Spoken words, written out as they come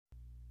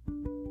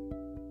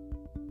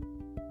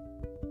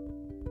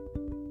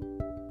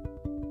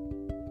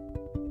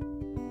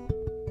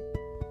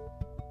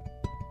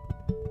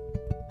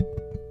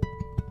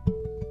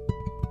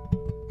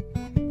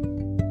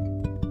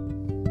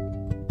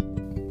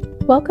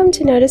Welcome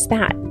to Notice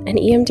That, an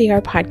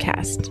EMDR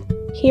podcast.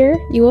 Here,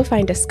 you will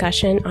find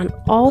discussion on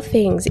all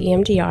things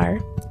EMDR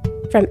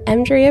from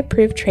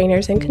EMDRI-approved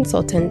trainers and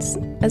consultants,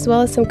 as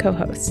well as some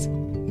co-hosts.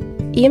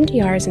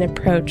 EMDR is an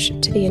approach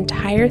to the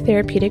entire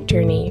therapeutic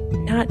journey,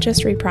 not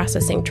just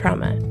reprocessing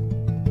trauma.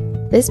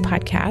 This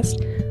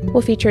podcast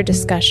will feature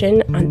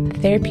discussion on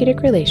therapeutic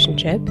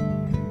relationship,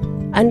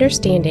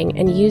 understanding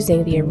and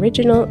using the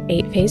original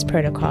 8-phase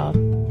protocol,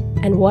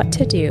 and what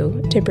to do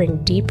to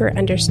bring deeper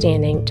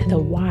understanding to the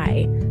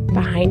why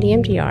behind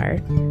EMDR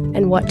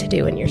and what to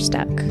do when you're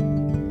stuck.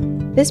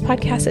 This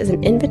podcast is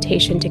an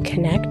invitation to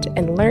connect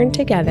and learn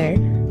together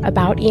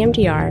about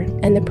EMDR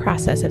and the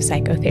process of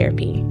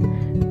psychotherapy.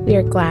 We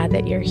are glad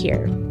that you're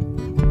here.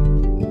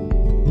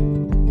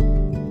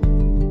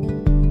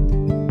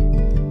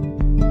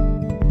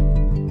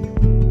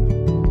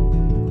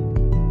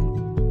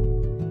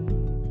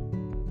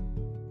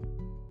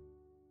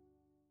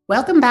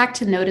 Welcome back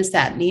to Notice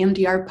That, an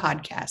EMDR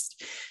podcast.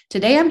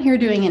 Today, I'm here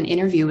doing an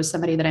interview with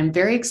somebody that I'm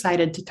very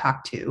excited to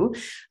talk to.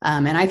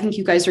 And I think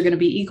you guys are going to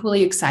be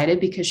equally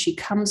excited because she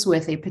comes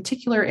with a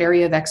particular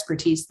area of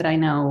expertise that I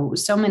know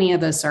so many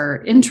of us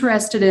are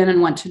interested in and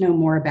want to know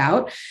more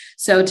about.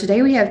 So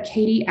today we have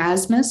Katie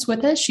Asmus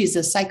with us. She's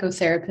a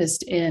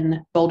psychotherapist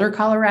in Boulder,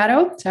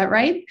 Colorado. Is that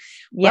right?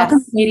 Yes.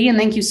 Welcome, Katie, and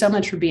thank you so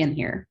much for being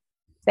here.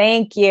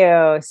 Thank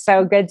you.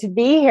 So good to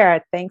be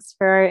here. Thanks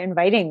for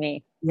inviting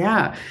me.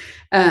 Yeah.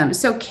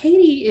 So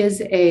Katie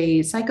is a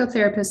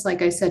psychotherapist.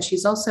 Like I said,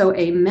 she's also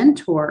a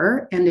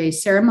mentor and a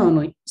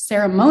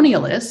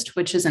ceremonialist,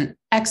 which is an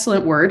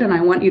excellent word. And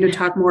I want you to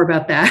talk more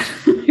about that.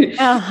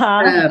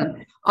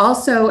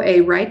 Also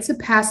a rites of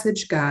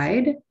passage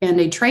guide and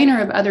a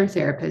trainer of other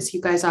therapists. You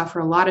guys offer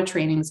a lot of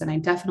trainings, and I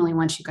definitely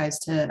want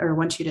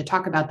you to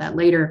talk about that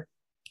later,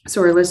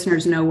 so our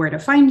listeners know where to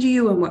find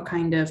you and what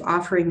kind of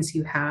offerings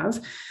you have.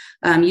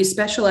 You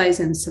specialize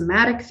in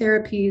somatic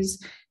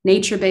therapies,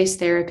 nature-based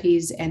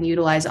therapies, and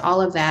utilize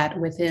all of that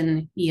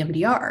within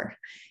EMDR.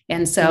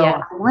 And so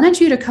I wanted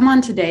you to come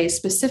on today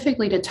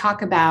specifically to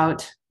talk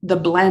about the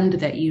blend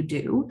that you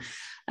do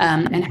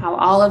and how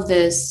all of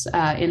this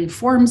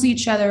informs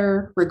each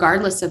other,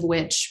 regardless of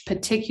which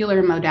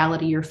particular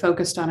modality you're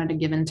focused on at a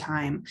given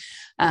time.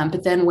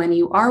 But then when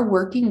you are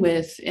working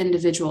with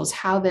individuals,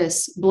 how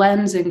this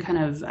blends and kind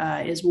of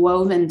is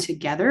woven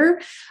together,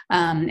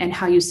 and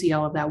how you see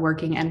all of that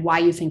working and why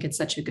you think it's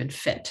such a good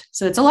fit.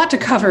 So it's a lot to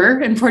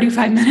cover in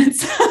 45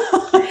 minutes.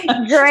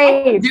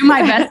 Great. Do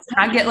my best to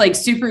not get like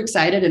super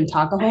excited and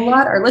talk a whole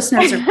lot. Our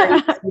listeners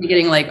are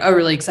getting like,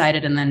 really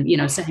excited and then,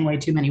 saying way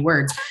too many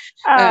words.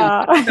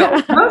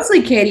 So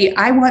mostly, Katie,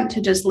 I want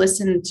to just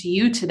listen to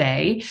you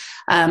today.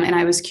 And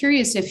I was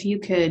curious if you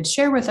could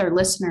share with our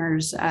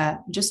listeners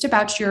just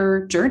about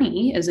your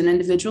journey as an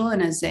individual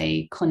and as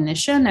a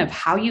clinician of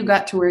how you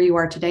got to where you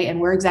are today and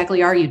where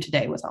exactly are you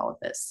today with all of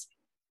this?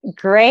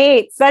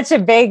 Great. Such a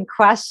big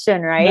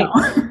question, right?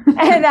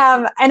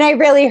 No. And I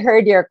really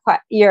heard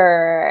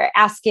your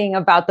asking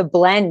about the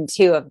blend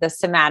too of the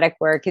somatic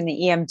work and the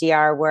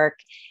EMDR work.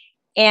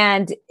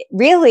 And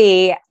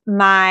really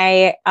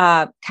my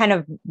kind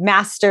of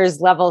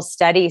master's level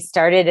study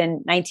started in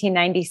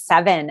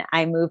 1997.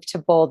 I moved to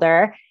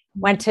Boulder,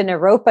 went to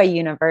Naropa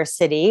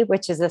University,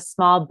 which is a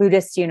small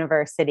Buddhist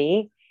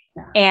university,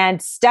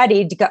 and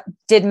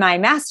did my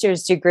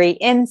master's degree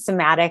in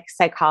somatic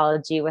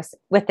psychology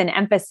with an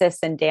emphasis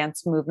in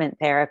dance movement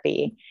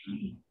therapy.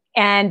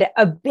 And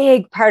a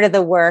big part of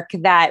the work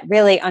that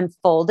really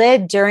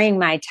unfolded during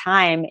my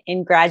time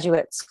in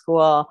graduate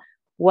school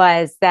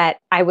was that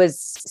I was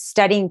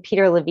studying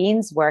Peter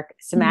Levine's work,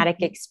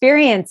 Somatic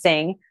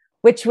Experiencing,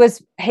 which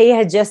was, he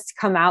had just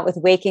come out with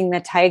Waking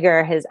the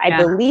Tiger, I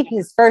believe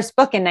his first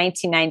book in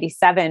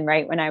 1997,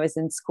 right when I was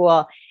in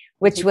school,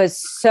 which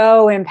was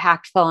so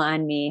impactful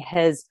on me,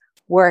 his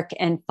work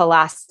and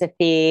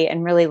philosophy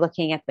and really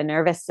looking at the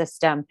nervous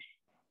system.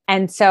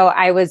 And so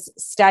I was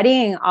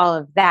studying all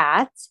of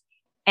that,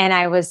 and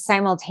I was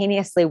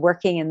simultaneously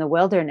working in the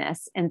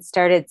wilderness and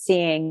started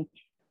seeing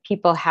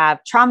people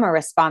have trauma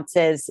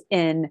responses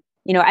in,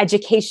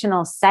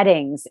 educational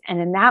settings.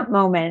 And in that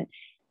moment,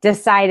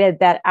 decided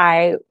that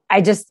I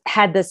just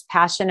had this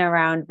passion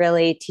around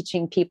really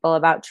teaching people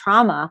about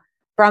trauma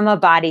from a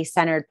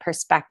body-centered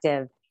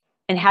perspective,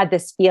 and had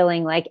this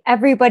feeling like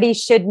everybody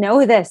should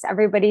know this.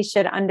 Everybody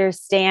should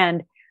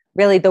understand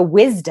really the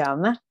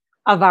wisdom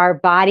of our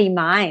body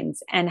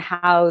minds and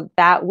how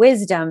that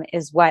wisdom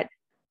is what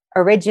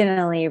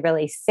originally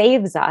really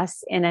saves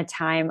us in a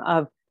time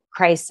of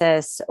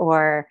crisis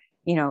or,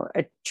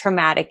 a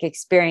traumatic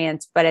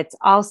experience. But it's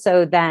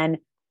also then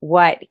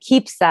what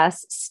keeps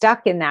us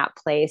stuck in that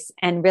place,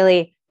 and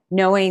really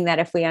knowing that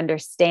if we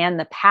understand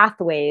the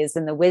pathways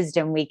and the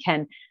wisdom, we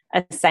can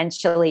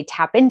essentially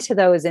tap into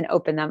those and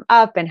open them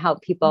up and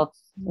help people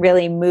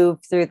really move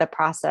through the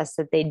process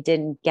that they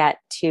didn't get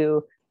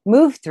to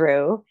move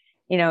through,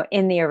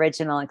 in the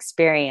original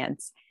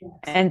experience. Yes.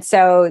 And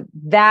so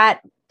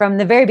that from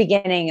the very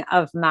beginning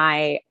of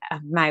my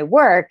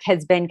work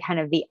has been kind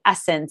of the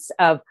essence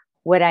of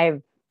what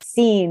I've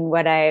seen,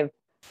 what I've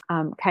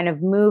kind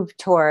of moved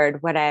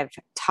toward what I've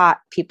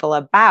taught people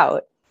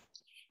about.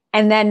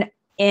 And then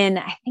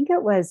I think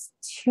it was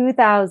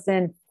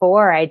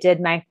 2004, I did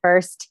my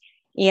first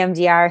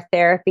EMDR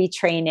therapy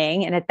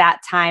training. And at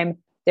that time,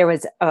 there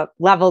was a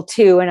level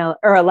 2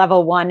 or a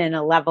level 1 and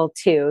a level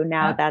 2.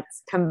 Now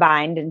that's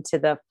combined into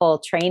the full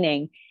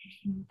training.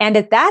 And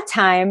at that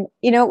time,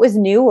 it was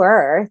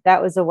newer.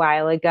 That was a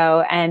while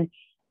ago. And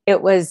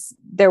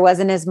there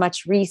wasn't as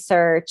much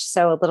research.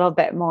 So a little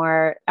bit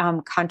more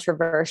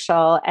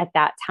controversial at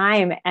that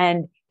time.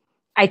 And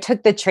I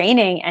took the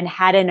training and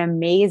had an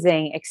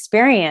amazing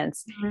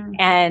experience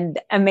and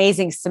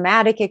amazing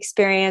somatic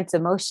experience,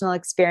 emotional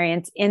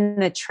experience in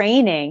the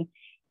training,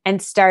 and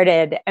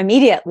started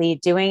immediately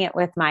doing it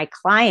with my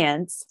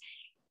clients.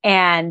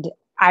 And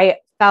I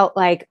felt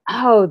like,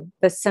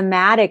 the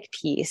somatic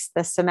piece,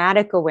 the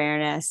somatic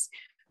awareness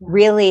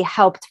really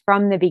helped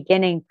from the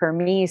beginning for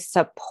me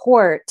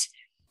support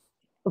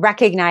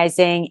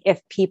recognizing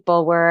if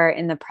people were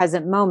in the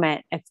present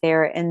moment, if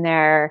they're in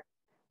their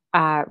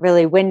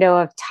really window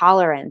of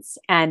tolerance,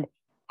 and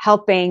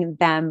helping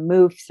them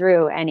move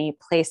through any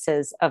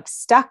places of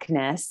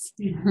stuckness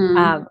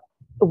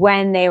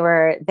when they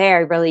were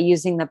there, really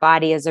using the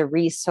body as a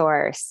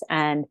resource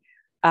and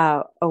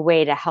a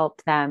way to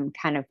help them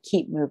kind of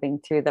keep moving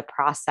through the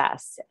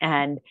process.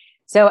 And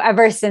so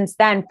ever since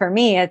then, for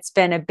me, it's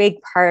been a big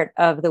part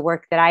of the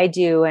work that I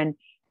do, and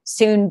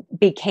soon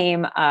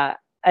became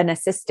an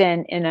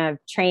assistant in a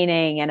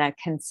training and a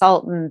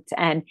consultant.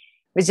 And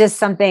it was just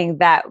something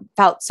that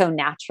felt so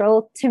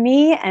natural to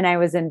me. And I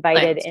was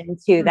invited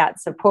into that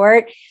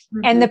support.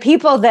 And the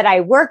people that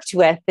I worked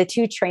with, the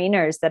 2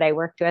 trainers that I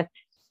worked with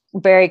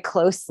very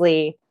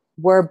closely,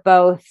 were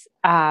both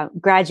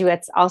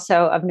graduates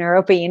also of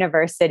Naropa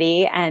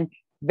University and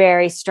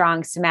very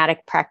strong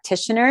somatic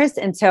practitioners.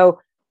 And so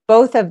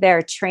both of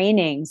their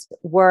trainings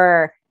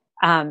were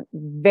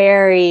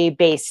very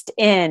based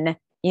in,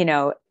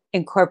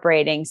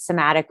 incorporating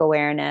somatic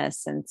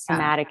awareness and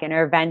somatic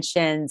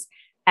interventions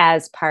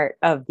as part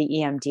of the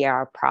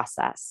EMDR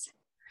process.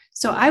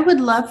 So I would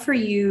love for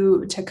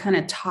you to kind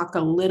of talk a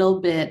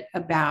little bit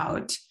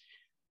about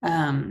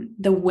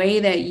the way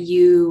that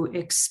you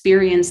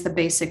experience the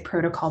basic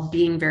protocol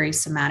being very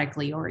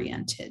somatically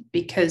oriented,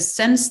 because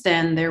since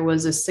then there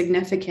was a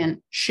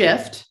significant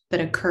shift that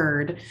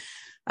occurred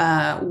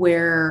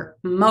where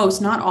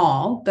not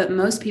all, but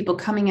most people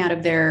coming out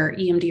of their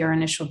EMDR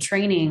initial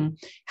training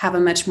have a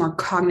much more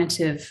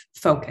cognitive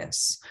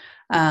focus,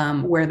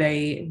 where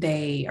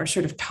they are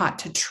sort of taught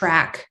to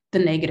track the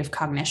negative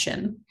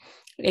cognition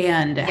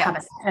and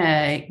have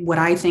what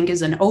I think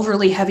is an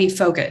overly heavy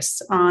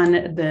focus on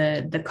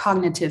the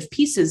cognitive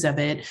pieces of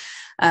it.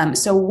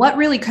 So what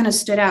really kind of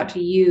stood out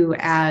to you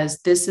as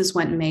this is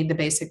what made the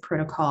basic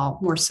protocol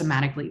more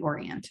somatically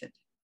oriented?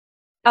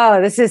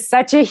 Oh, this is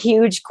such a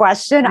huge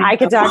question. I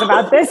could talk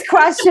about this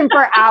question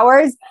for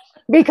hours,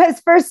 because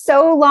for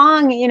so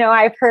long,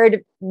 I've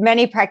heard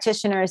many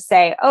practitioners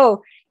say,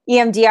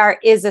 EMDR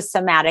is a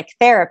somatic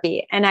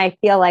therapy. And I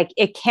feel like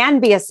it can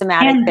be a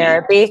somatic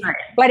therapy,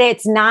 but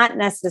it's not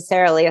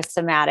necessarily a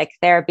somatic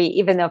therapy,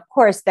 even though, of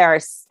course, there are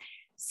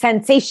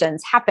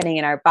sensations happening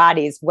in our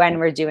bodies when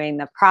we're doing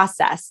the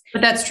process.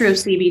 But that's true of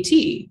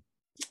CBT.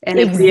 And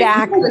if we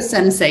ignore the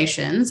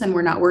sensations and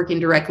we're not working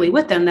directly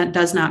with them, that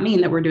does not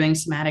mean that we're doing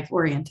somatic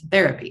oriented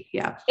therapy.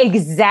 Yeah,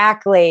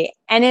 exactly.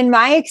 And in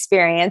my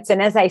experience,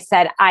 and as I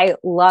said, I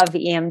love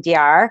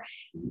EMDR,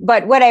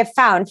 but what I've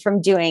found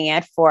from doing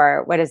it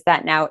for,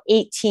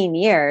 18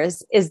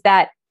 years, is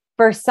that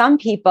for some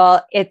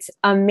people, it's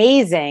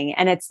amazing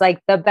and it's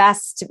like the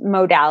best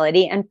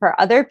modality. And for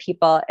other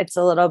people, it's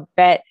a little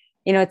bit,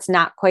 it's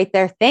not quite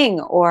their thing,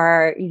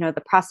 or,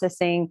 the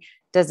processing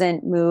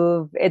doesn't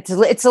move. It's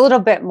a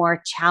little bit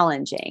more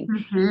challenging.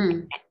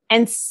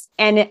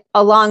 And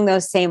along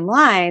those same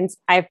lines,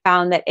 I've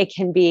found that it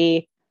can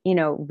be,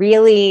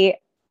 really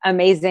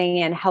amazing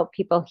and help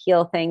people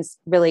heal things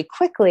really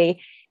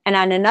quickly. And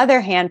on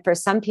another hand, for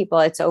some people,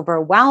 it's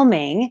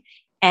overwhelming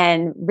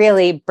and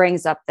really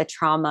brings up the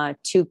trauma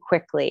too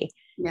quickly.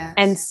 Yes.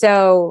 And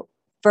so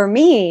for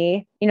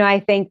me, I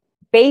think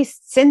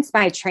since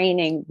my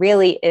training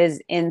really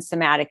is in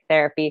somatic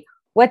therapy,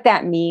 what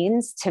that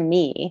means to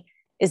me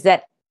is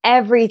that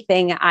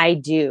everything I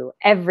do,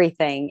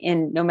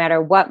 in no matter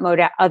what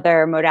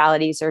other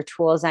modalities or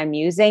tools I'm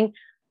using,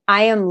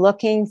 I am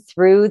looking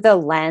through the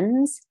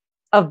lens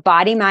of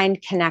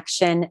body-mind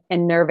connection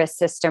and nervous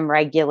system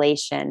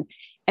regulation.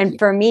 And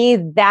for me,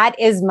 that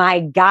is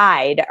my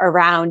guide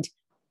around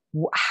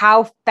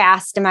how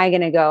fast am I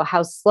going to go?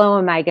 How slow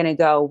am I going to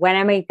go? When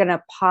am I going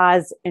to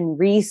pause and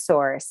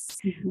resource?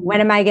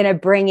 When am I going to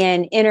bring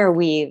in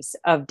interweaves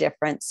of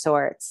different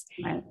sorts?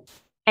 Right.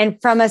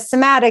 And from a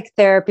somatic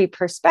therapy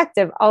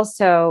perspective,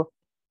 also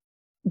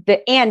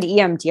and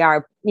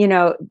EMDR,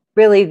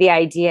 really the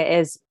idea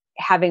is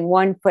having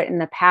one foot in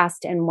the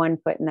past and one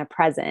foot in the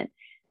present.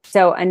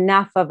 So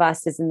enough of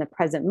us is in the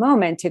present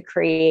moment to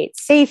create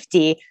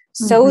safety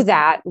so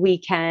that we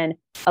can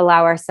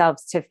allow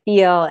ourselves to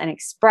feel and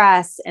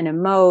express and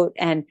emote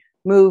and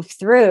move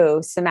through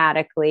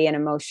somatically and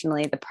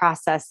emotionally the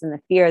process and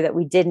the fear that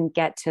we didn't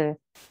get to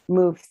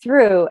move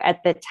through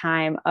at the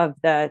time of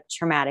the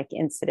traumatic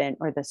incident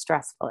or the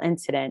stressful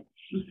incident.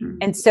 Mm-hmm.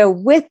 And so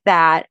with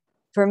that,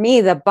 for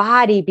me, the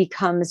body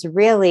becomes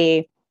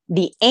really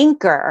the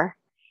anchor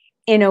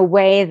in a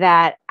way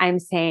that I'm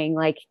saying,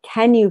 like,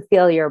 can you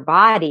feel your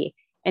body?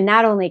 And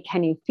not only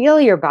can you feel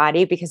your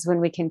body, because when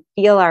we can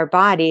feel our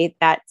body,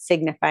 that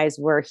signifies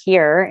we're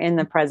here in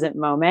the present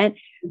moment,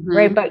 Mm-hmm.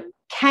 right? But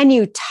can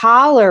you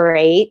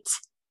tolerate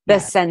the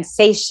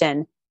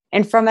sensation?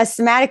 And from a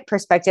somatic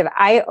perspective,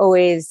 I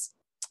always,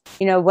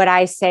 what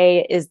I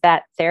say is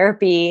that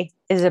therapy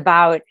is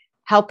about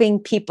helping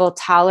people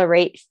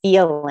tolerate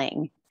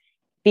feeling,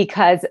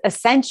 because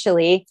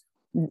essentially,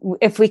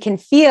 if we can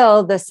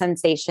feel the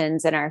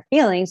sensations and our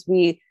feelings,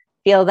 we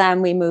feel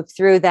them, we move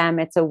through them.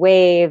 It's a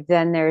wave.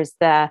 Then there's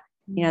the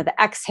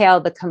exhale,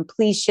 the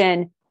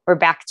completion, we're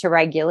back to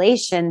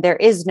regulation. There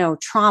is no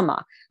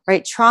trauma,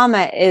 right?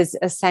 Trauma is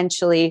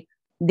essentially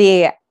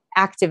the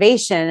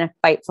activation of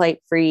fight, flight,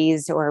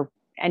 freeze, or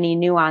any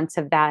nuance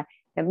of that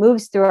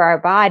moves through our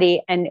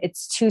body. And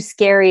it's too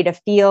scary to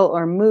feel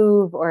or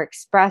move or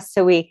express.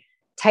 So we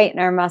tighten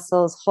our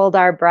muscles, hold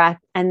our breath,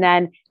 and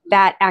then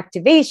that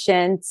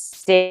activation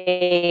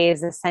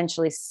stays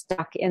essentially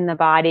stuck in the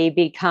body,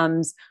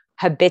 becomes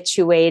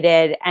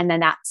habituated, and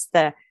then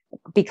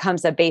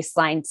becomes a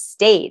baseline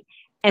state.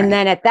 And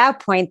then at that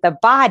point, the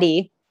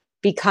body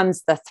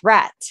becomes the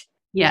threat.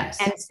 Yes.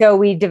 And so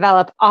we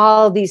develop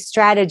all these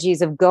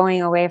strategies of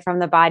going away from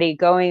the body,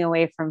 going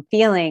away from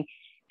feeling.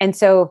 And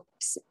so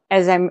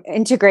as I'm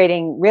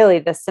integrating really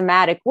the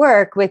somatic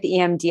work with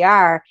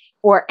EMDR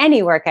or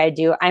any work I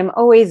do, I'm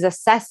always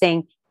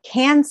assessing,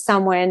 can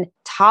someone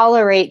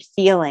tolerate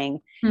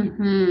feeling?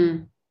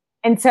 Mm-hmm.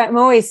 And so I'm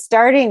always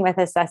starting with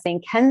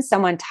assessing, can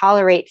someone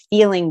tolerate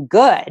feeling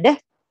good?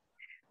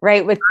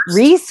 Right? With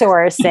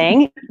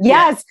resourcing.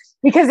 Yes.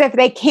 Because if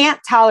they can't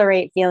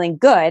tolerate feeling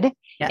good,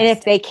 and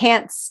if they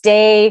can't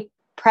stay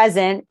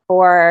present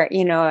for,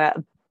 a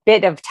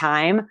bit of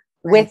time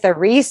with a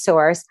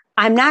resource,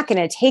 I'm not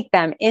going to take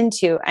them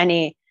into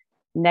any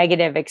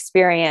negative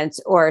experience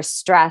or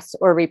stress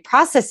or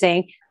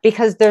reprocessing,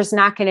 because there's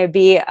not going to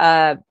be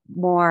a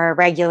more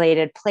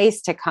regulated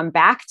place to come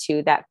back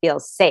to that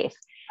feels safe.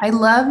 I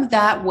love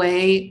that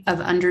way of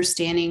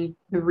understanding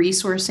the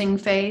resourcing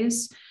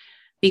phase,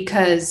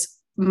 because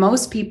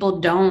most people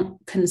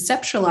don't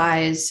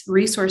conceptualize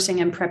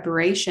resourcing and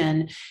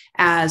preparation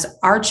as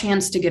our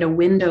chance to get a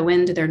window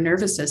into their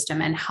nervous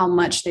system and how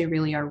much they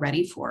really are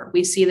ready for.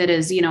 We see that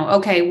as,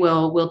 okay,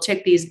 we'll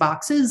tick these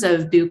boxes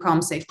of do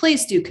calm, safe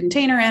place, do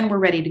container, and we're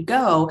ready to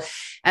go,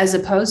 as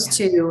opposed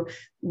to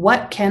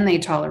what can they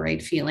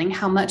tolerate feeling?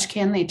 How much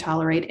can they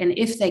tolerate? And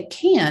if they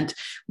can't,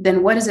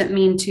 then what does it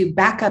mean to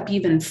back up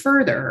even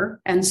further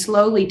and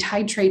slowly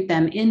titrate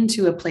them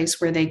into a place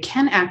where they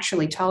can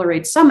actually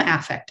tolerate some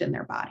affect in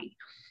their body?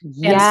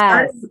 Yes. And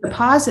starting with the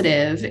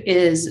positive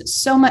is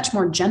so much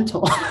more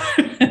gentle.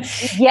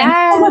 Yes.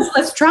 And so much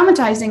less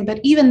traumatizing.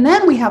 But even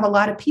then, we have a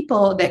lot of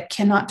people that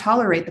cannot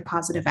tolerate the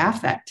positive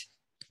affect.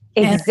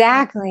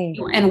 Exactly.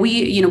 And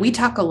we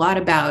talk a lot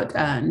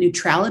about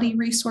neutrality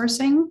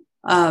resourcing.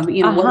 What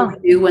do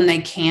we do when they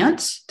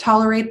can't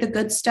tolerate the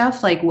good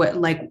stuff? That's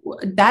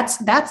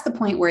the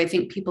point where I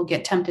think people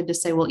get tempted to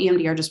say, well,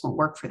 EMDR just won't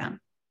work for them.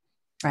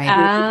 Right. We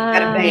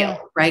got to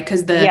bail, right?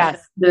 Because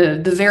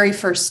the very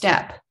first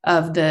step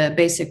of the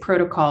basic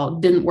protocol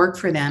didn't work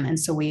for them. And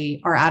so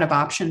we are out of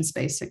options,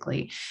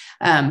 basically.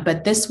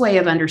 But this way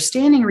of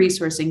understanding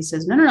resourcing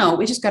says, no,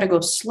 we just got to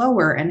go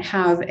slower and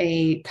have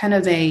a kind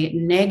of a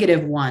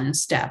 -1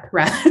 step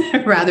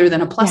rather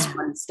than a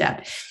 +1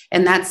 step.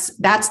 And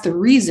that's the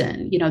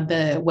reason,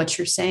 what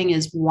you're saying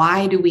is,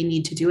 why do we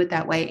need to do it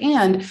that way?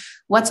 And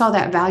what's all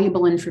that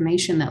valuable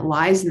information that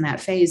lies in that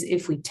phase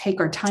if we take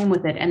our time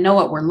with it and know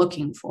what we're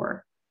looking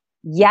for?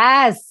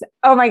 Yes.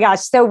 Oh my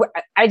gosh. So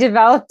I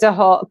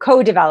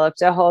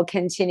co-developed a whole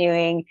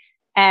continuing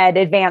ed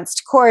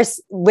advanced course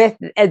with,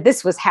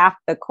 this was half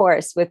the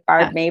course with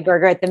Barb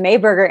Mayberger at the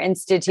Mayberger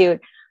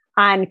Institute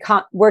on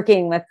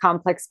working with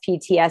complex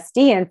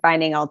PTSD and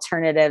finding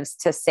alternatives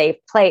to safe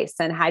place.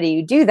 And how do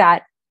you do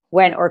that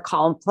or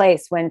calm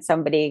place when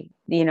somebody,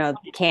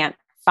 can't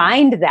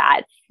find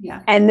that?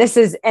 Yeah. And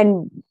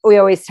and we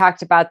always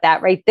talked about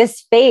that, right?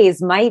 This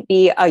phase might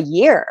be a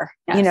year,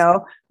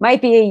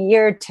 might be a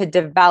year to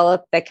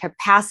develop the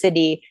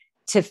capacity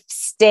to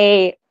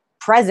stay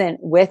present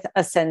with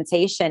a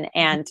sensation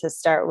and to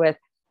start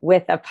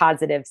with a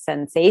positive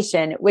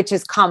sensation, which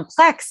is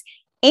complex.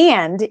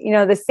 And,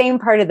 the same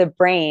part of the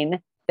brain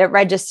that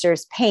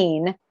registers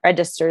pain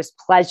registers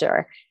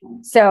pleasure.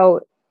 So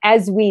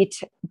as we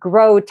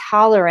grow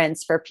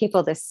tolerance for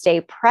people to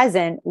stay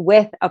present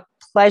with a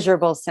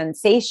pleasurable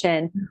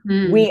sensation,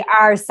 we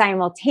are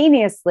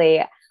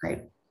simultaneously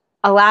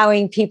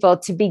allowing people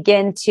to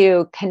begin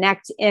to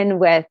connect in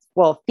with,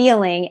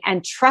 feeling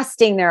and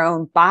trusting their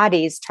own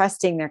bodies,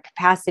 trusting their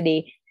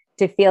capacity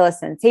to feel a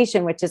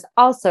sensation, which is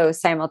also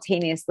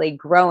simultaneously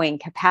growing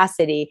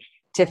capacity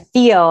to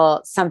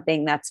feel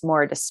something that's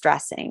more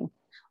distressing.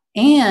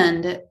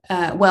 And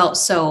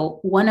so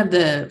one of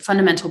the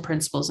fundamental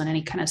principles in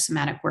any kind of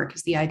somatic work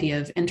is the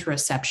idea of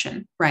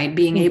interoception, right?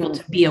 Being able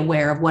to be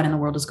aware of what in the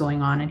world is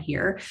going on in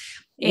here.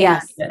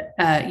 And,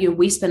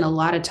 we spend a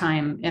lot of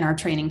time in our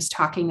trainings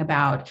talking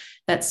about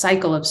that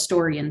cycle of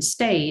story and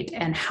state,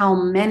 and how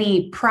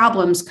many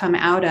problems come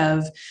out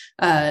of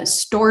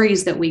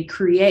stories that we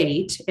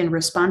create in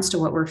response to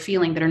what we're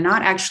feeling that are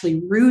not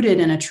actually rooted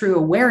in a true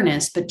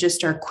awareness, but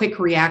just are quick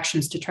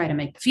reactions to try to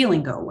make the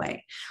feeling go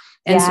away.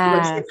 And so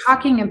what you're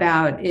talking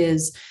about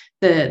is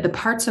the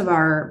parts of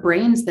our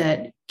brains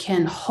that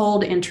can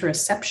hold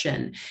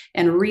interoception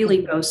and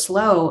really go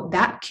slow,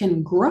 that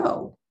can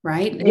grow,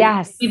 right?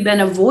 Yes. We've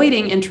been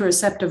avoiding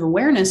interoceptive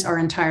awareness our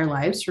entire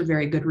lives for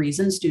very good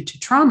reasons due to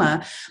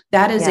trauma.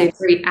 That is a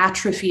very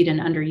atrophied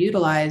and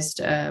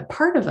underutilized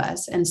part of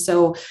us. And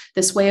so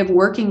this way of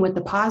working with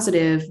the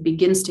positive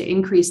begins to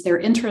increase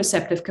their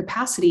interoceptive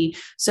capacity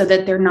so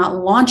that they're not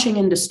launching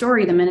into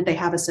story the minute they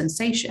have a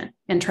sensation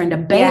and trying to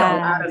bail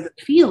out of the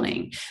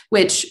feeling,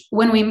 which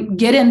when we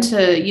get into,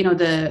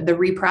 the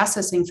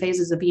reprocessing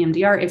phases of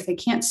EMDR, if they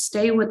can't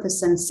stay with the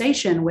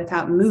sensation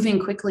without moving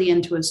quickly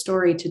into a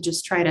story to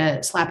just try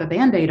to slap a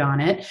Band-Aid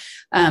on it,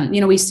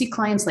 we see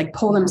clients like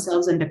pull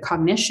themselves into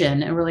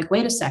cognition, and we're like,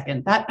 wait a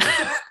second, that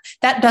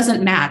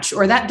doesn't match,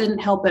 or that didn't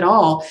help at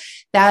all.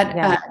 That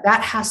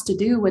has to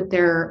do with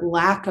their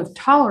lack of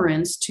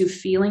tolerance to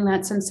feeling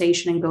that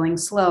sensation and going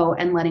slow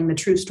and letting the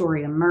true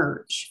story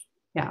emerge.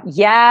 Yeah.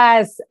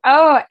 Yes.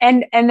 Oh,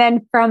 and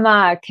then from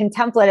a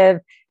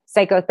contemplative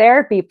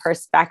psychotherapy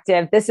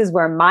perspective, this is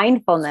where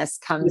mindfulness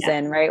comes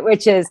in, right?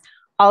 Which is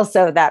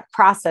also that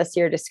process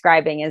you're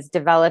describing is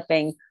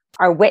developing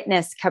our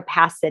witness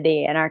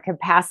capacity and our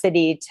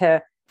capacity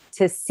to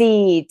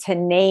see, to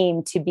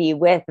name, to be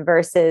with,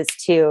 versus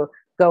to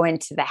go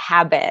into the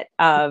habit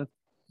of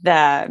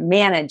the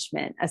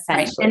management,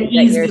 essentially. Right. And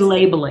easy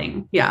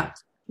labeling. Yeah.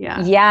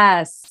 Yeah.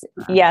 Yes.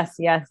 I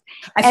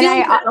feel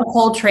like there's a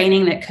whole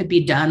training that could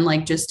be done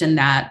like just in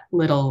that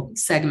little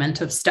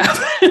segment of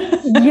stuff.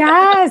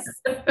 Yes.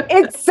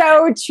 It's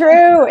so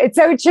true. It's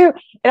so true.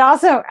 It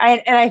also,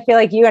 I feel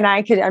like you and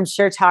I could, I'm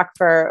sure, talk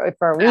for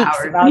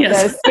weeks about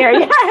this.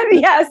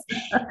 Yes.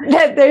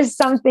 That there's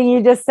something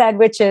you just said,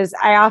 which is,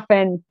 I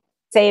often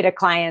say to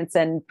clients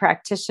and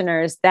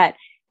practitioners that,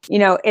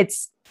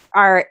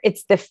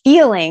 it's the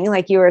feeling,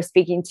 like you were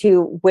speaking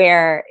to,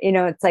 where,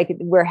 it's like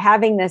we're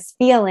having this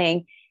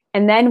feeling,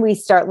 and then we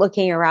start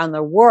looking around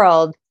the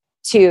world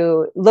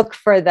to look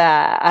for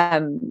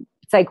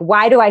it's like,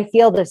 why do I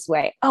feel this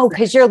way? Oh,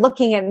 because you're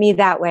looking at me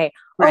that way.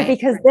 Oh,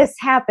 because this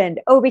happened.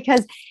 Oh,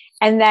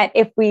 and that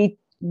if we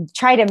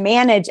try to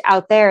manage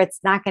out there, it's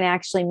not going to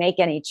actually make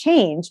any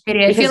change.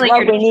 I feel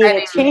like we need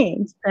a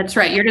change. That's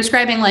right. You're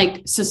describing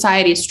like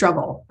society's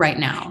struggle right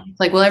now.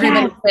 Like, will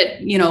everybody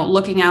sit,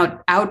 looking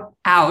out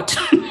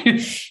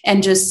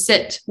and just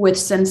sit with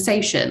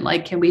sensation?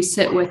 Like, can we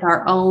sit with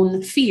our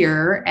own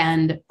fear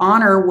and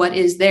honor what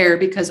is there?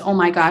 Because, oh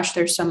my gosh,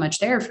 there's so much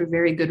there for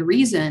very good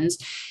reasons.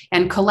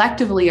 And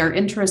collectively, our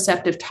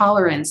interoceptive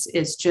tolerance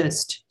is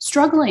just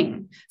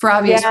struggling for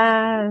obvious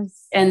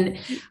reasons. And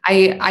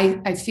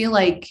I feel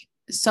like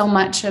so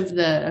much of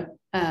the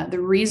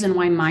reason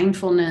why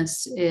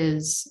mindfulness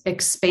is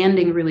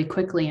expanding really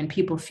quickly and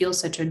people feel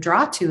such a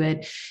draw to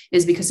it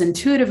is because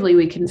intuitively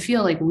we can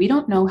feel like we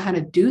don't know how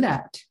to do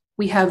that.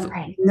 We have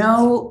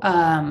no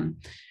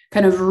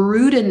kind of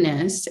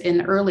rootedness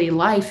in early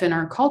life in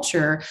our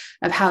culture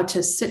of how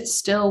to sit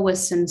still with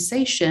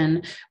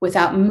sensation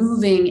without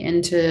moving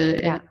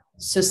into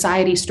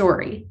society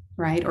story,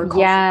 right? Or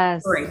culture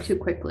story too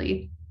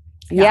quickly.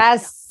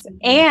 Yes.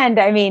 And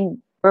I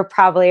mean, we're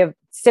probably a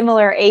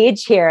similar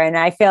age here. And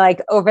I feel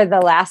like over the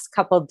last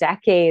couple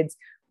decades,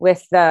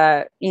 with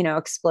the,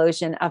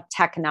 explosion of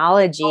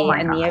technology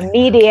the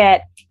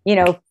immediate,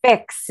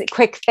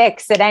 quick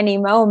fix at any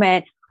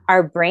moment,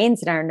 our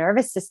brains and our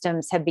nervous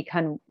systems have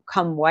become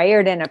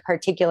wired in a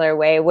particular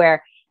way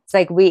where it's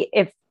like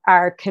if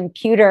our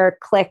computer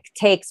click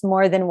takes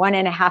more than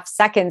 1.5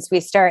 seconds, we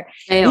start,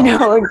 getting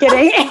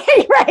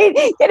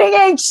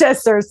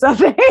anxious or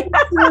something.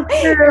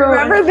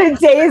 Remember the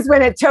days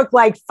when it took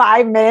like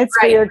 5 minutes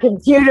for your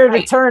computer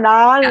to turn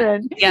on?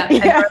 And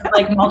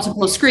like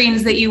multiple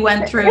screens that you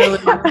went through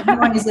and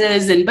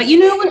noises, but you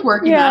knew it was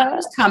working. It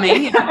was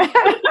coming.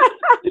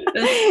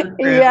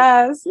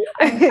 Yes.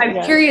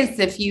 I'm curious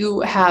if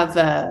you have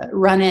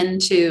run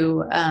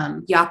into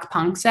Jaak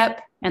Panksepp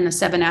and the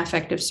 7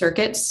 affective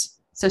circuits.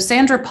 So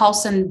Sandra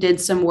Paulson did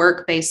some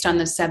work based on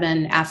the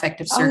 7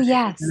 affective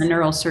circuits and the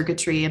neural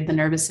circuitry of the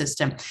nervous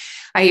system.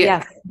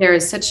 There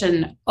is such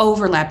an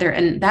overlap there,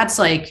 and that's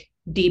like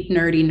deep,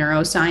 nerdy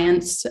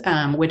neuroscience,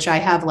 which I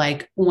have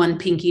like one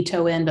pinky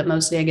toe in, but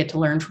mostly I get to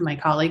learn from my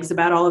colleagues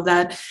about all of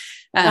that.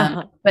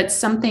 But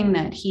something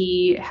that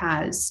he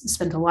has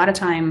spent a lot of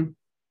time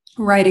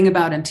writing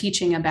about and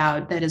teaching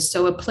about that is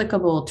so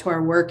applicable to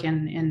our work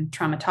in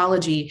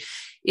traumatology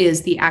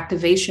is the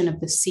activation of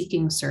the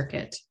seeking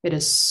circuit. It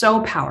is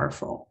so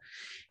powerful.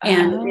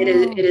 And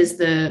it is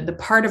the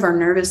part of our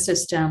nervous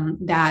system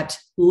that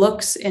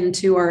looks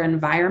into our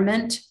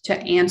environment to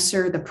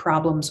answer the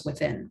problems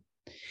within.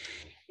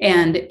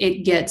 And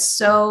it gets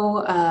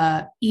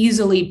so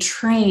easily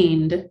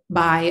trained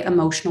by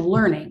emotional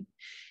learning.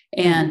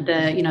 And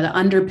the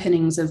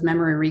underpinnings of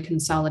memory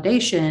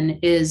reconsolidation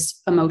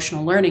is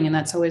emotional learning. And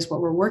that's always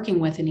what we're working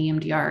with in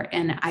EMDR.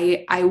 And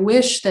I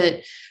wish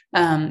that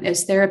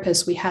as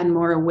therapists, we had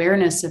more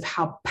awareness of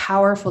how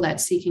powerful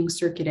that seeking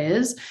circuit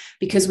is,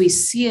 because we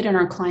see it in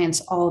our clients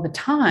all the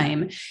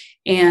time.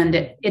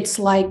 And it's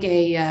like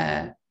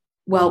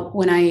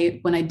when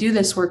I do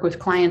this work with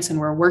clients and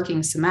we're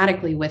working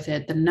somatically with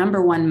it, the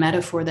number one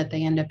metaphor that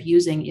they end up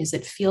using is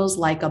it feels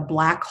like a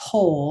black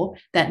hole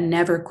that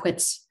never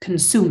quits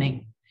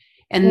consuming.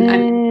 And I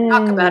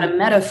talk about a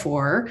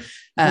metaphor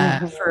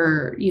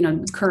for,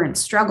 current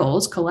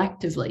struggles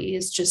collectively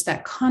is just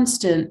that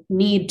constant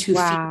need to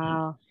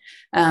feel.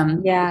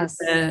 Yes.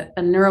 A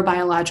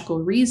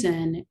neurobiological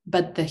reason,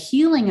 but the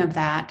healing of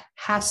that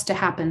has to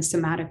happen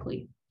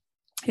somatically.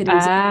 It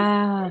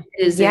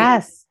is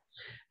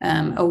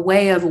a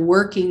way of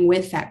working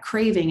with that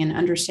craving and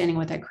understanding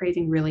what that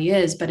craving really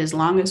is. But as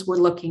long as we're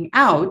looking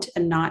out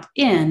and not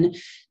in,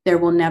 there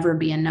will never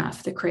be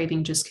enough. The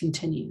craving just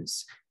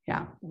continues.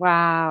 Yeah.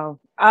 Wow.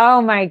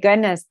 Oh my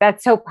goodness.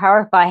 That's so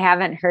powerful. I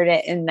haven't heard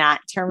it in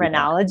that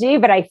terminology,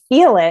 but I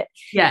feel it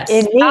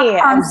in me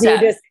as you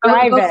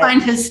describe it. Go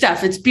find his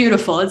stuff. It's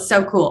beautiful. It's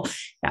so cool.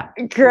 Yeah.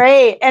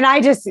 Great. And I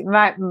just,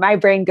 my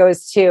brain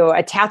goes to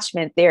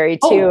attachment theory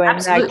too, and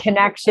the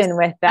connection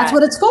with that. That's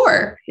what it's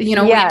for.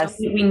 Yes.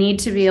 We need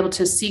to be able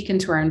to seek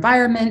into our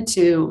environment,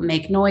 to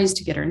make noise,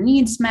 to get our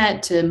needs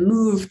met, to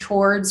move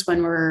towards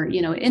when we're,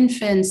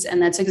 infants.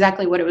 And that's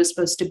exactly what it was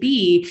supposed to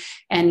be.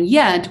 And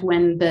yet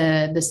when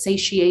the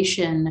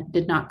satiation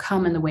did not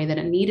come in the way that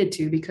it needed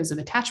to because of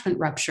attachment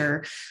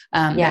rupture,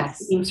 that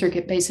seeking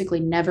circuit basically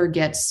never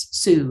gets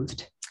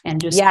soothed and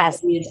just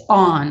is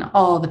on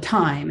all the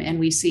time.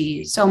 And we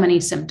see so many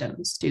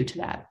symptoms due to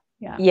that.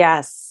 Yeah.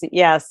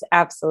 Yes,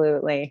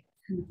 absolutely.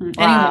 Mm-hmm.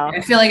 Wow. Anyway,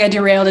 I feel like I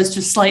derailed us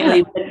just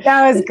slightly.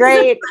 That was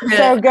great.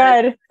 So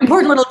good.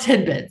 Important little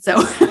tidbit.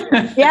 So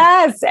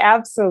yes,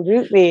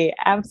 absolutely.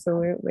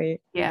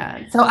 Absolutely.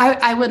 Yeah. So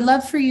I would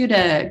love for you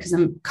to, because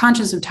I'm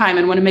conscious of time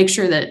and want to make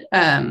sure that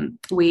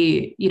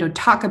we,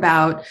 talk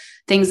about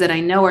things that I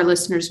know our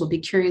listeners will be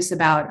curious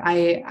about.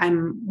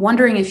 I'm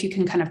wondering if you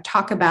can kind of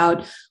talk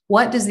about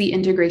what does the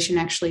integration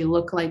actually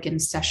look like in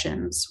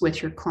sessions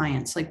with your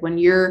clients? Like when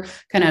you're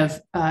kind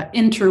of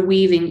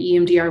interweaving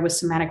EMDR with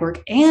somatic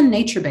work and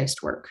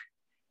nature-based work.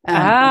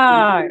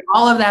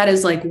 All of that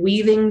is like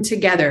weaving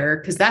together,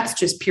 because that's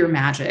just pure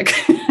magic.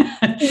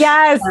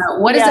 Yes.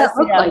 What does that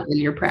look like in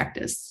your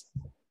practice?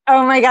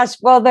 Oh my gosh.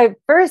 Well, the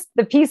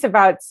piece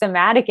about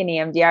somatic and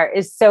EMDR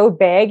is so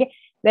big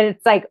that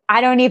it's like,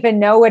 I don't even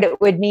know what it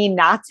would mean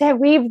not to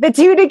weave the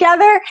two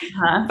together.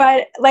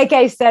 But like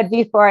I said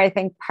before, I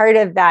think part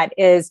of that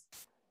is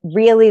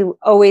really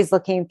always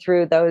looking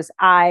through those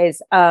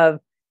eyes of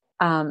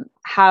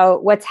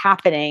what's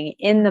happening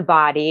in the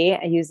body,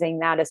 using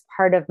that as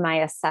part of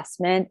my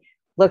assessment,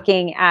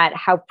 looking at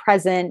how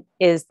present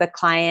is the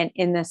client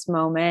in this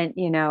moment,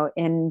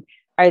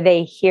 are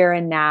they here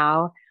and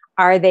now?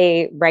 Are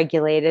they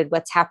regulated?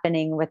 What's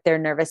happening with their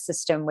nervous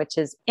system, which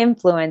is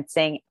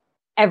influencing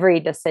every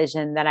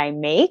decision that I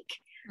make,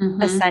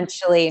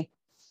 essentially.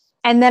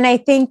 And then I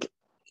think,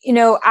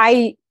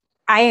 I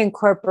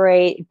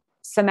incorporate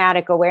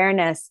somatic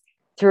awareness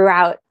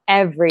throughout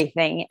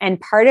everything. And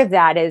part of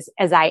that is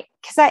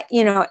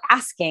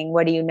asking,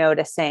 what are you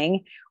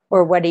noticing?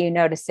 Or what are you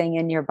noticing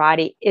in your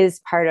body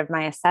is part of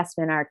my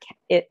assessment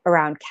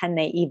around, can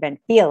they even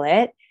feel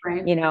it?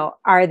 Right.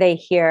 Are they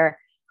here?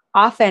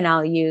 Often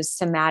I'll use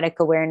somatic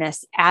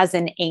awareness as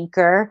an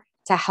anchor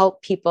to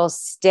help people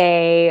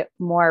stay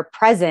more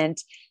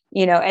present,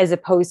 as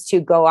opposed to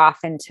go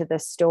off into the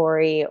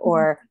story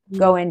or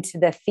go into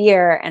the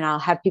fear. And I'll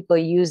have people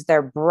use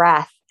their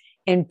breath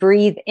and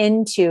breathe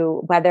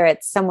into, whether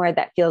it's somewhere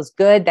that feels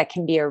good, that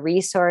can be a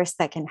resource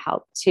that can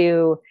help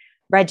to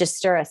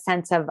register a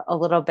sense of a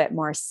little bit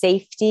more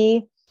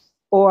safety,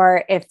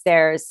 or if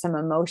there's some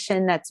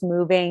emotion that's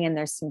moving and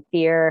there's some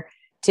fear,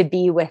 to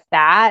be with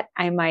that.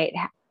 I might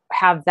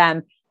have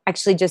them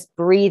actually just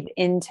breathe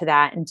into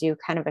that and do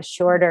kind of a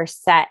shorter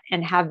set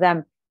and have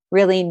them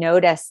really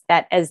notice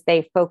that as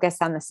they focus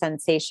on the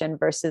sensation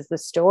versus the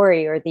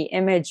story or the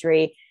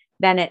imagery,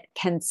 then it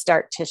can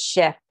start to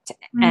shift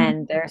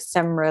and there's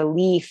some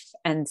relief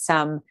and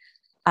some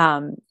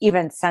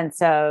even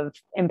sense of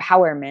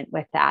empowerment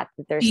with that.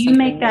 Do you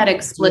make that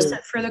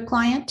explicit for the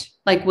client?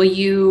 Like, will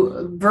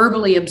you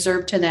verbally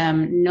observe to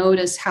them,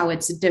 notice how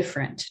it's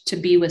different to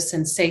be with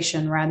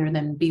sensation rather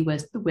than be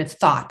with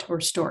thought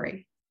or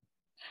story?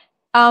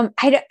 I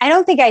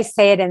don't think I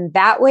say it in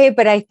that way,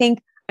 but I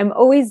think I'm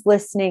always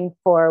listening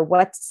for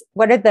what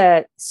are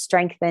the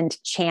strengthened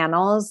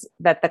channels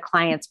that the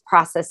client's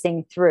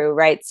processing through,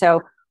 right?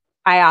 So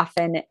I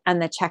often on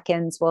the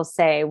check-ins will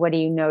say, what are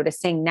you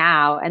noticing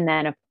now? And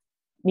then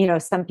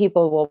some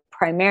people will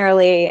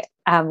primarily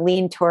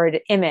lean toward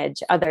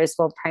image, others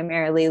will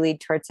primarily lead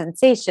toward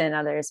sensation,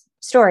 others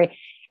story.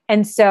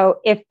 And so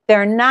if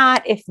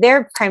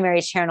their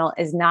primary channel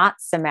is not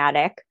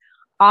somatic,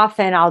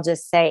 often I'll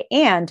just say,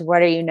 and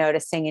what are you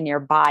noticing in your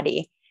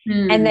body?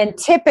 And then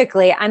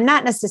typically I'm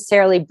not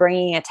necessarily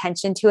bringing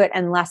attention to it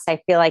unless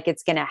I feel like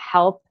it's going to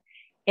help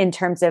in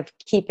terms of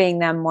keeping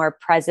them more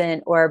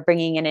present or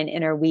bringing in an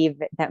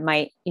interweave that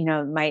might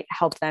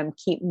help them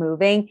keep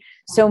moving.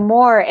 So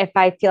more if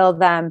I feel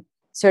them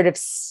sort of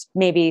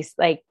maybe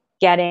like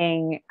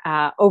getting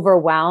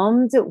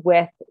overwhelmed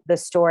with the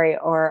story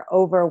or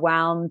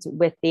overwhelmed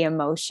with the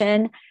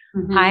emotion,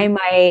 I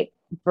might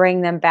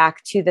bring them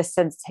back to the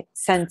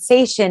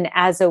sensation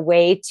as a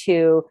way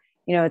to,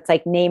 it's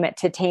like name it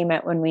to tame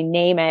it. When we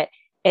name it,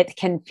 it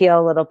can feel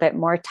a little bit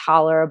more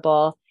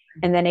tolerable.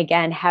 And then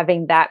again,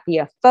 having that be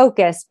a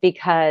focus,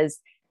 because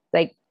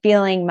like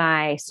feeling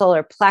my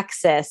solar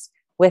plexus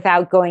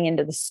without going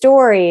into the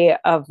story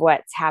of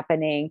what's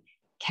happening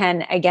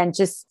can again,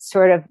 just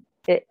sort of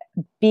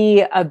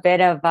be a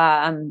bit of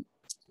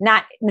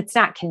it's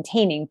not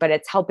containing, but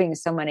it's helping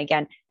someone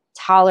again,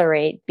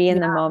 tolerate, be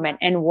in the moment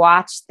and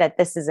watch that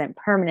this isn't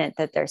permanent,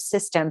 that their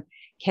system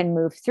can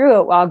move through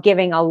it while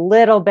giving a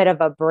little bit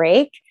of a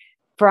break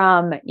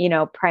from,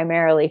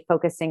 primarily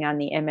focusing on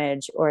the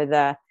image or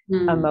the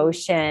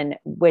emotion,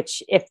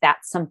 which if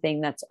that's something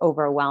that's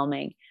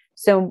overwhelming.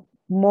 So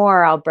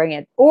more I'll bring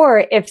it.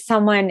 Or if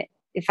I'm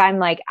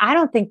like, I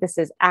don't think this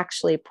is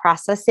actually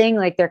processing,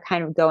 like they're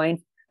kind of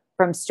going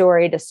from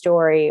story to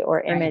story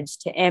or image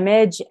to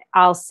image,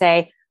 I'll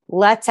say,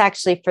 let's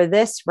actually, for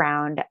this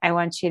round, I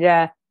want you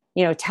to,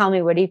 tell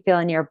me, what do you feel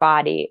in your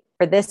body?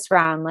 For this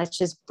round, let's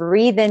just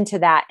breathe into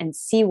that and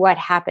see what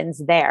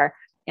happens there.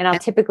 And I'll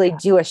typically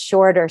do a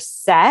shorter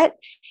set,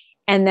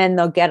 and then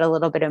they'll get a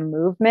little bit of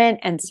movement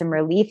and some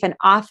relief. And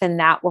often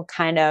that will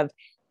kind of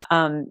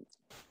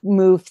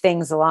move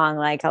things along,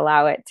 like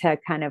allow it to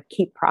kind of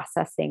keep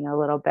processing a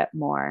little bit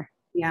more.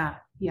 Yeah.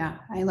 Yeah.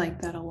 I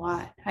like that a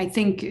lot. I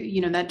think,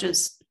 that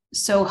just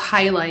so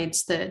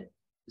highlights that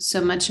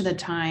so much of the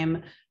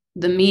time,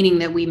 the meaning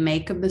that we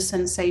make of the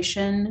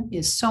sensation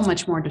is so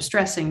much more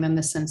distressing than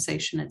the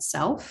sensation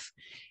itself.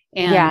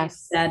 And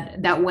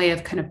that way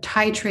of kind of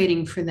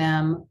titrating for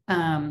them,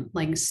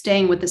 like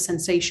staying with the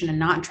sensation and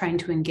not trying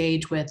to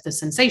engage with the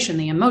sensation,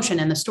 the emotion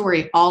and the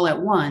story all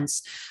at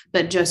once,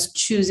 but just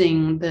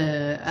choosing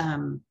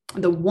the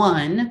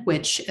one,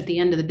 which at the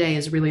end of the day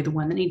is really the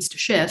one that needs to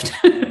shift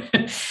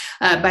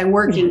by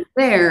working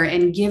there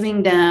and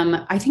giving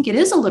them, I think it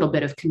is a little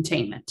bit of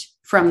containment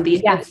from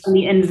the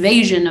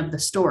invasion of the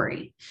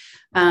story.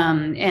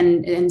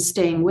 And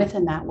staying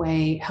within that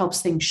way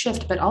helps things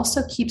shift, but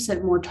also keeps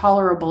it more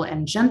tolerable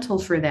and gentle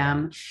for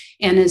them,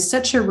 and is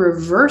such a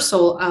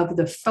reversal of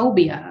the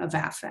phobia of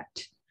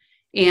affect.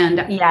 And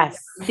I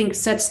think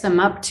sets them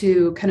up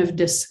to kind of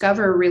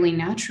discover really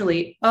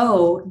naturally,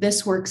 oh,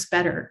 this works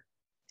better.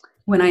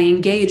 When I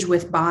engage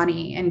with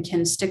body and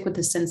can stick with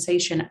the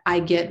sensation, I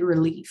get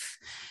relief.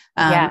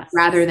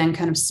 Rather than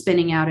kind of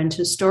spinning out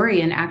into story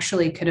and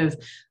actually kind of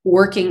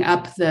working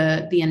up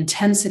the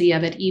intensity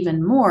of it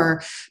even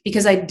more.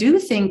 Because I do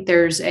think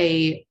there's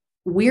a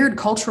weird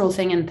cultural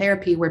thing in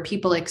therapy where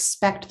people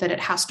expect that it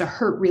has to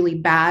hurt really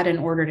bad in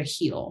order to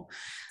heal.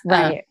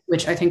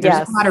 Which I think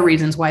there's a lot of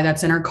reasons why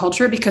that's in our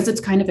culture, because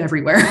it's kind of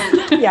everywhere.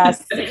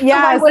 Yes.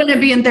 Why wouldn't it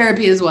be in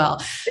therapy as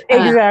well?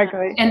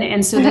 Exactly.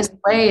 And so this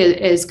way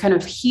is kind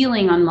of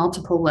healing on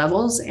multiple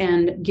levels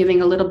and giving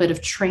a little bit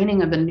of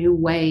training of a new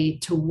way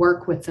to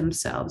work with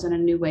themselves and a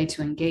new way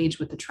to engage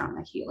with the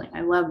trauma healing. I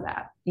love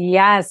that.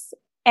 Yes.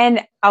 And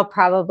I'll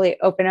probably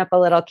open up a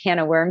little can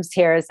of worms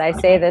here as I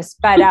say this,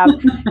 but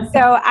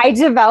so I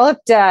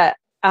developed a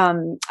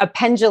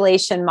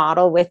pendulation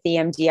model with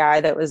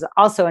EMDR that was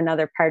also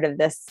another part of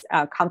this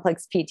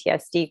complex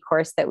PTSD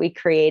course that we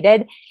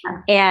created.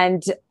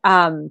 And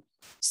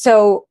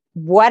so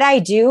what I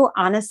do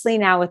honestly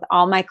now with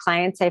all my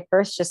clients, I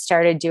first just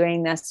started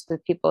doing this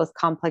with people with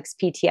complex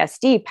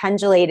PTSD,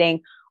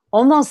 pendulating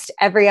almost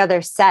every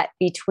other set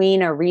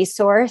between a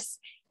resource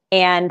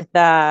and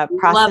the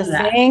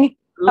processing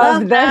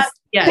of this.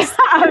 Yes.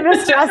 Of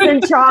the stress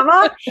and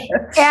trauma.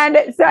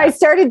 And so I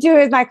started doing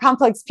it with my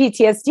complex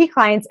PTSD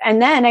clients.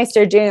 And then I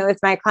started doing it with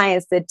my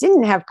clients that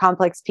didn't have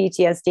complex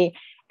PTSD.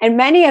 And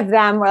many of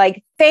them were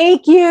like,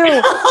 thank you.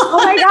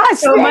 Oh my gosh,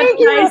 so thank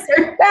you.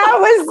 Nicer.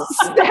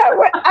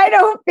 That I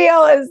don't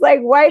feel as like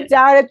wiped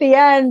out at the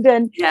end.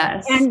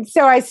 And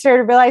so I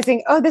started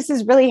realizing, oh, this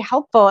is really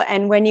helpful.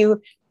 And when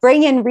you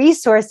bring in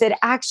resource, it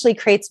actually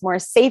creates more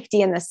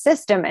safety in the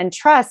system and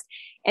trust.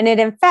 And it,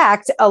 in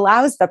fact,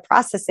 allows the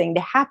processing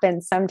to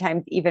happen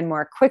sometimes even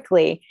more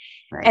quickly.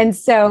 Right. And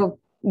so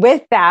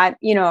with that,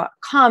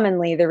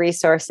 commonly the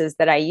resources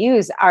that I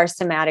use are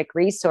somatic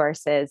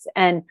resources.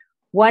 And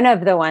one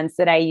of the ones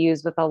that I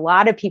use with a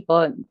lot of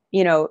people,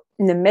 in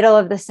the middle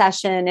of the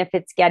session, if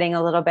it's getting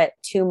a little bit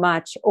too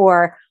much,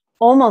 or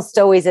almost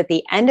always at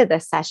the end of the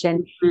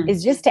session,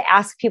 is just to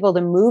ask people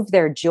to move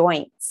their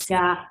joints.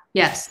 Yeah.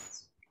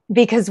 Yes.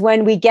 because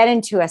when we get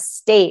into a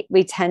state,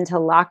 we tend to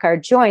lock our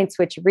joints,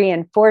 which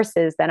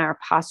reinforces then our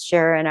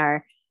posture and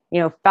our,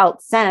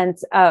 felt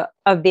sense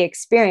of the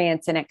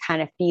experience, and it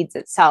kind of feeds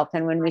itself.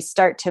 And when we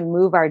start to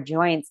move our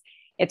joints,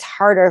 it's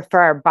harder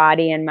for our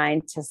body and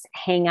mind to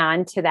hang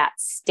on to that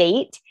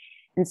state.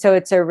 And so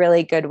it's a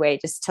really good way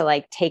just to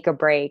like take a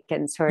break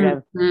and sort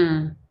of,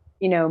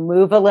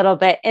 move a little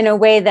bit in a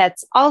way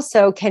that's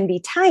also can be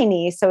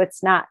tiny. So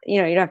it's not,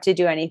 you don't have to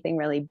do anything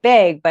really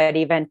big, but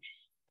even,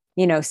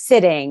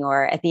 sitting,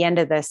 or at the end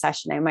of the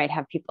session, I might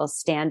have people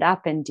stand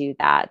up and do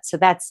that. So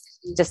that's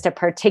just a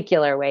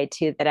particular way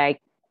too, that I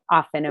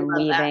often am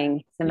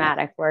weaving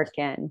somatic work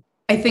in.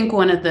 I think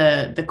one of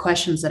the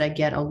questions that I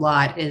get a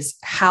lot is,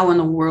 how in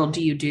the world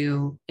do you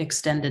do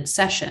extended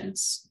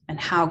sessions, and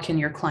how can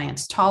your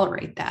clients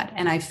tolerate that?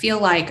 And I feel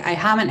like I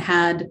haven't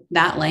had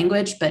that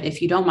language, but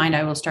if you don't mind,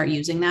 I will start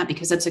using that,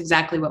 because that's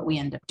exactly what we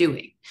end up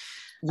doing.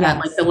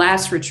 Yes. Like the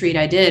last retreat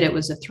I did, it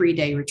was a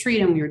 3-day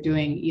retreat, and we were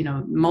doing,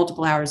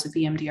 multiple hours of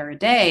EMDR a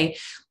day.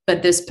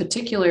 But this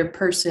particular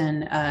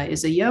person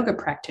is a yoga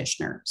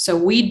practitioner. So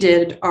we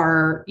did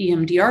our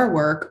EMDR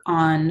work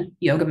on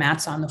yoga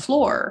mats on the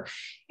floor,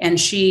 and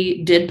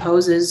she did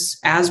poses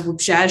as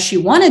she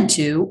wanted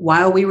to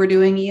while we were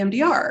doing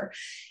EMDR.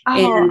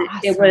 And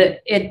awesome.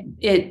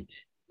 it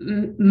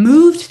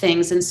moved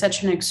things in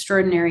such an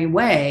extraordinary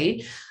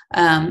way.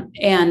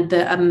 And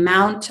the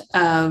amount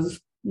of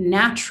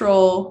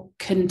natural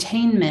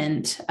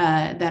containment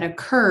that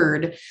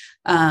occurred,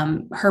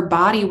 her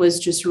body was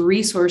just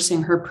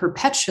resourcing her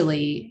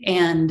perpetually.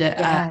 And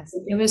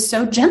it was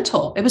so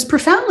gentle. It was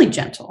profoundly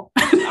gentle.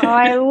 Oh,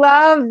 I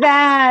love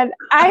that.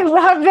 I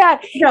love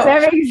that.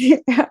 That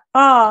makes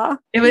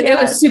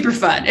it was super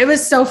fun. It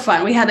was so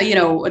fun. We had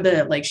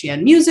she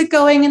had music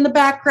going in the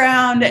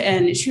background,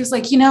 and she was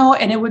like,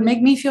 and it would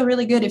make me feel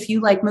really good if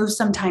you like move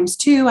sometimes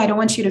too. I don't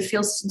want you to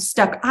feel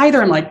stuck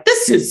either. I'm like,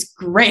 this is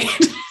great.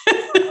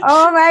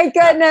 Oh my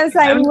goodness.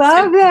 I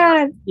love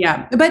that.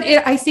 Yeah. But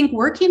I think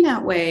working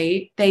that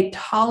way, they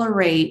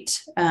tolerate,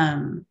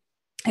 and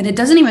it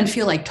doesn't even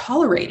feel like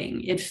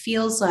tolerating. It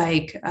feels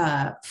like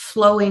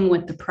flowing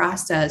with the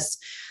process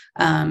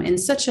in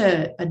such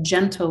a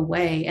gentle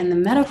way. And the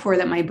metaphor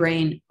that my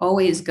brain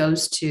always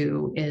goes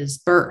to is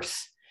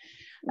birth.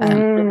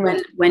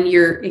 When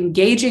you're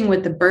engaging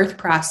with the birth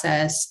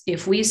process,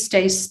 if we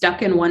stay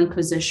stuck in one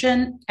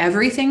position,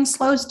 everything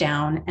slows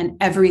down and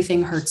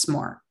everything hurts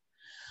more.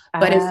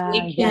 But if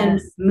we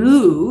can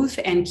move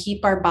and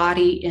keep our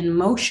body in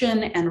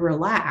motion and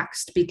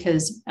relaxed,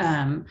 because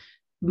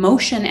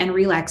motion and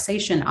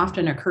relaxation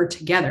often occur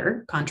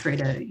together, contrary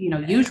to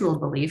usual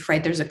belief,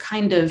 right? There's a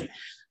kind of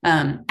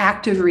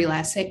active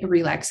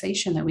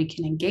relaxation that we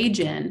can engage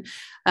in.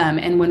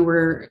 And when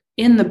we're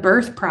in the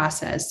birth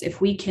process,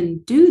 if we can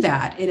do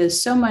that, it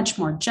is so much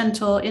more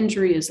gentle.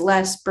 Injury is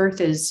less,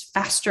 birth is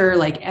faster,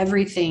 like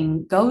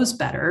everything goes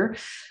better.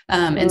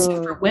 And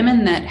so for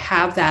women that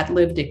have that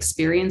lived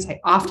experience, I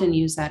often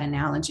use that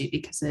analogy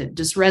because it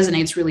just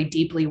resonates really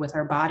deeply with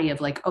our body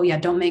of like, oh yeah,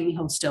 don't make me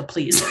hold still,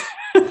 please.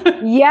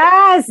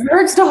 Yes.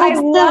 I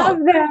love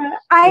that.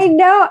 I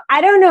know.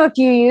 I don't know if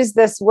you use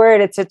this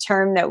word. It's a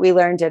term that we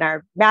learned in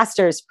our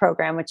master's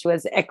program, which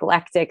was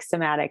eclectic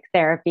somatic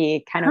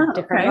therapy, kind of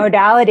different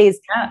modalities.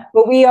 Yeah.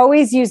 But we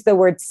always use the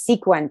word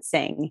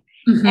sequencing.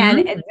 Mm-hmm.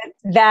 And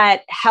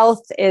that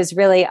health is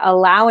really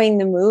allowing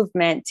the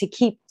movement to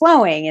keep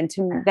flowing, and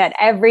that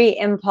every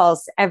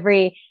impulse,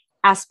 every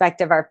aspect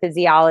of our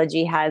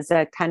physiology has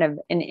a kind of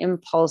an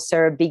impulse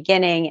or a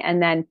beginning,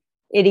 and then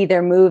it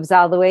either moves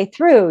all the way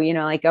through,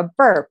 like a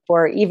burp,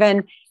 or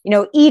even,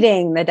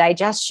 eating, the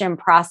digestion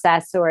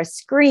process, or a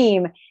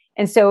scream.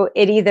 And so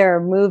it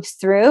either moves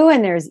through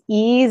and there's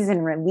ease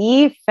and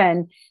relief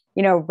and,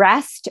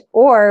 rest,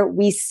 or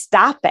we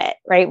stop it,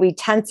 right? We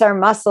tense our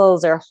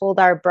muscles or hold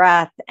our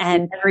breath,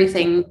 and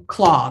everything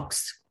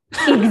clogs.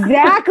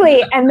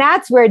 Exactly. And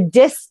that's where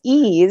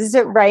dis-ease,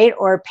 right?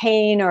 Or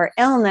pain or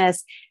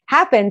illness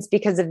happens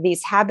because of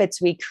these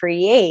habits we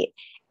create.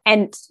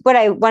 And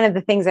one of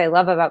the things I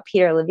love about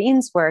Peter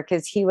Levine's work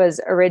is he was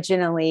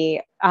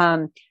originally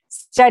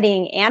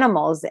studying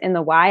animals in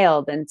the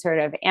wild and sort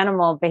of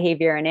animal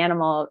behavior and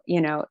animal,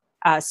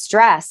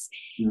 stress.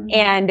 Mm-hmm.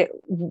 And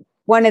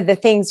one of the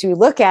things we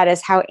look at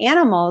is how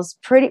animals,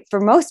 for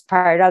most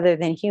part, other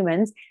than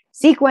humans,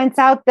 sequence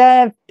out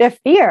the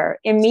fear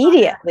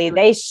immediately.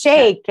 They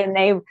shake and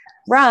they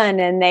run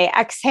and they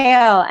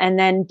exhale. And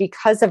then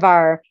because of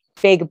our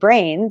big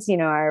brains,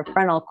 our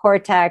frontal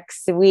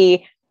cortex,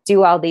 we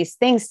do all these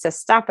things to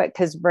stop it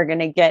because we're going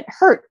to get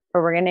hurt,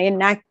 or we're going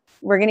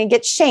to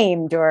get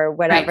shamed, or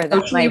whatever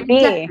that might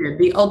be.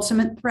 The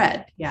ultimate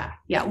threat. Yeah.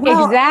 Yeah.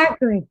 Well,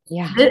 exactly.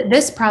 Yeah.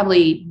 This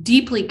probably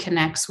deeply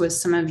connects with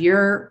some of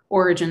your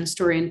origin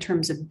story in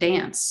terms of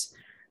dance,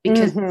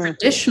 because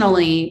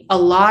traditionally a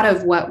lot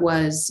of what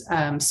was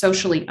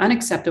socially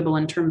unacceptable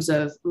in terms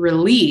of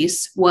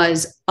release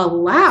was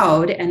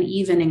allowed and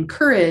even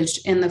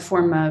encouraged in the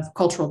form of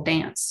cultural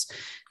dance.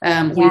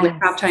 We would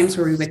have times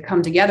where we would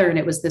come together, and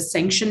it was the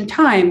sanctioned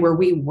time where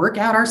we work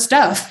out our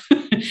stuff.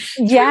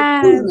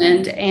 Yeah.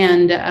 movement.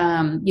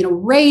 And,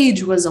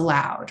 rage was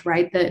allowed,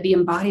 right? The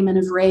embodiment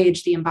of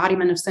rage, the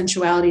embodiment of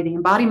sensuality, the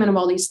embodiment of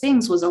all these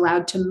things was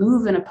allowed to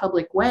move in a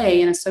public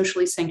way, in a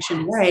socially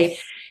sanctioned way.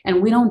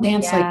 And we don't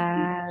dance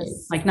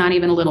like not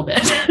even a little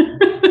bit.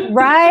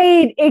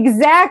 Right,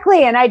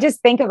 exactly. And I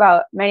just think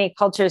about many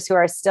cultures who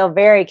are still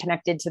very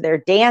connected to their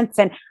dance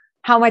and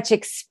how much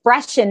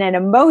expression and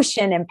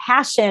emotion and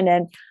passion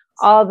and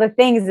all the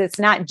things. It's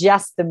not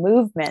just the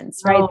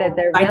movements, right? That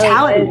they're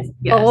vitality,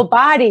 full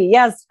body.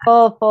 Yes,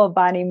 full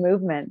body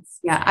movements.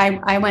 Yeah,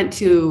 I went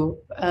to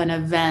an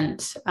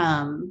event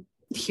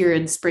here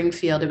in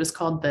Springfield. It was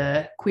called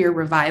the Queer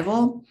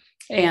Revival.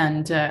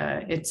 And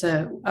it's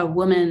a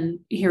woman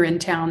here in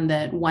town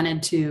that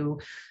wanted to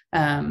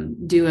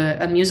do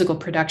a musical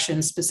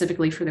production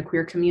specifically for the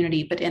queer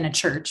community, but in a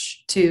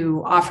church,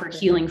 to offer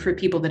healing for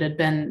people that had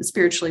been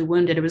spiritually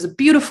wounded. It was a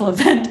beautiful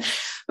event,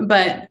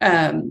 but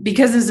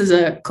because this is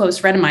a close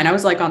friend of mine, I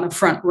was like on the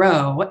front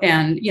row,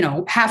 and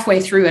halfway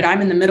through it,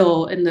 I'm in the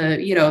middle,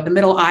 the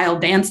middle aisle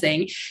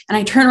dancing, and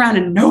I turn around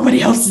and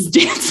nobody else is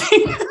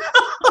dancing.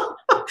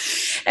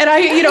 And I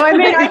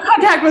made eye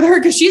contact with her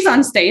because she's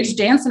on stage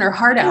dancing her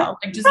heart out,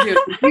 like just doing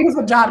a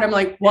beautiful job. And I'm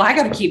like, well, I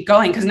got to keep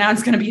going because now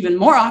it's going to be even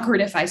more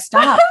awkward if I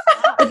stop.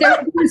 But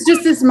there was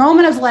just this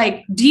moment of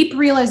like deep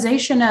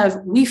realization of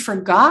we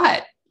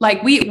forgot,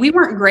 like we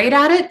weren't great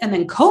at it. And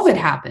then COVID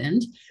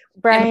happened.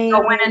 Right. And we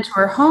all went into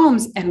our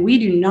homes and we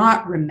do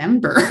not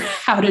remember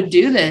how to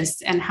do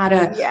this and how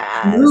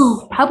to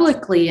move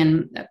publicly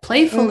and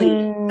playfully,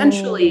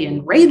 sensually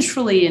and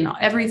ragefully and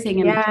everything.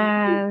 In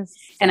between.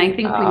 And I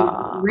think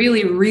we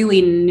really,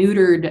 really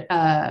neutered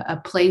a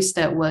place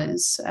that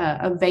was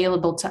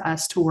available to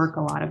us to work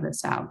a lot of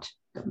this out.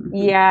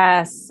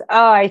 Yes.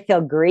 Oh, I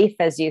feel grief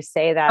as you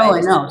say that. Oh,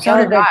 I know.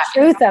 So the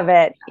truth of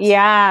it.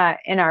 Yeah.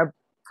 In our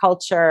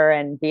culture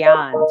and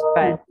beyond,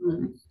 but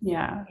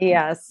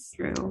yes,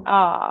 true. So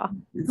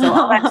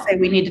I'll say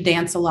we need to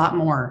dance a lot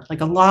more.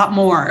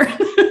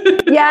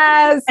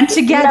 Yes, and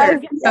together.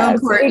 Yes, so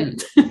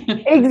important.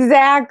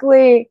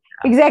 Exactly.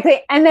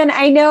 And then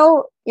I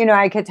know,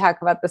 I could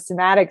talk about the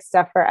somatic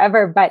stuff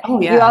forever, but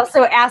you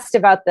also asked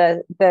about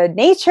the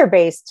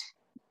nature-based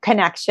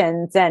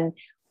connections and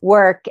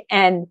work,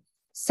 and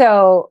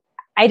so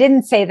I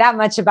didn't say that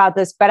much about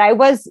this, but I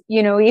was,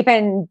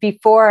 even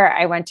before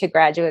I went to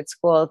graduate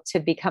school to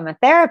become a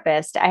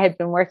therapist, I had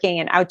been working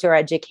in outdoor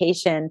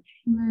education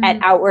at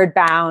Outward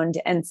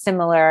Bound and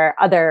similar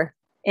other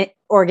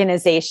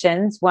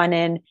organizations, one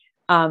in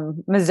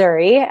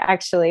Missouri,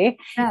 actually,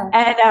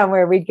 and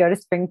where we'd go to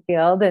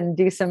Springfield and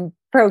do some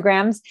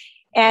programs.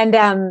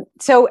 And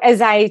so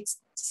as I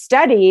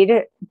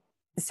studied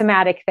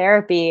somatic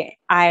therapy,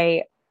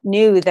 I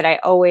knew that I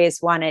always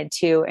wanted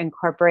to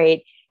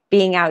incorporate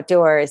being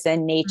outdoors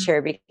and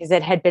nature because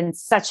it had been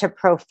such a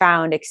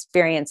profound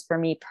experience for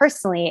me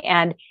personally.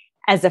 And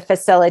as a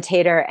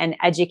facilitator and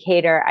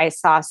educator, I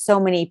saw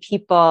so many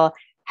people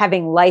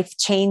having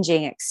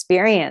life-changing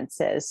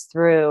experiences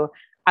through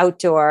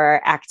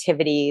outdoor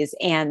activities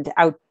and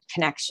out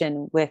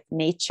connection with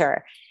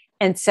nature.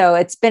 And so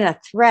it's been a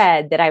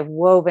thread that I've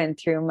woven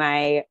through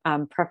my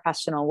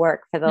professional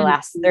work for the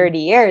last 30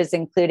 years,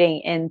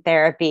 including in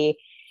therapy.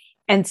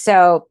 And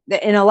so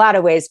in a lot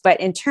of ways,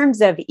 but in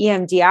terms of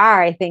EMDR,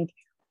 I think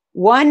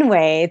one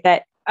way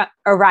that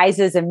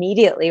arises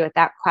immediately with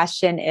that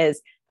question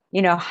is,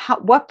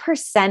 what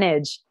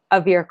percentage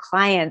of your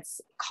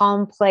clients'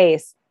 calm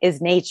place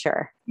is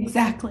nature?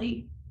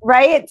 Exactly.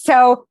 Right.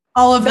 So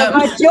all of them.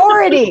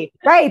 Majority,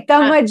 right. The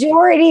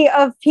majority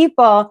of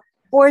people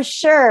for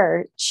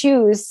sure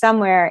choose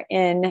somewhere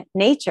in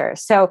nature.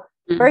 So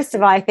first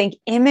of all, I think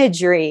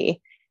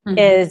imagery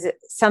is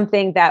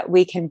something that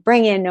we can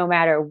bring in no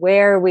matter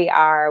where we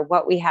are,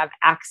 what we have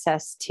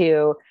access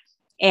to,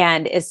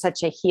 and is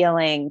such a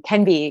healing,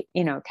 can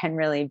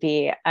really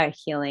be a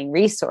healing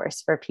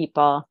resource for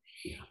people.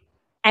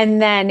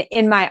 And then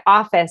in my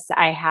office,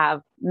 I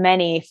have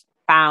many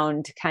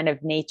found kind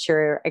of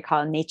nature, I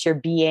call nature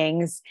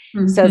beings,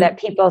 so that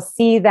people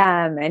see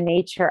them and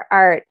nature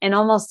art. And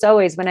almost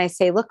always when I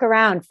say, look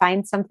around,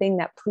 find something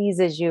that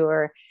pleases you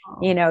or,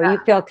 you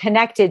feel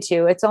connected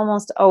to, it's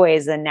almost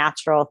always a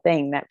natural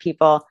thing that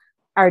people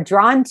are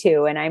drawn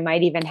to. And I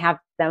might even have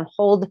them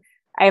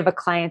I have a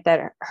client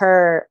that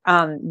her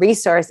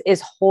resource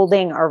is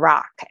holding a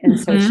rock. And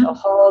so she'll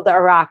hold a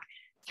rock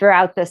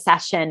throughout the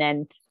session.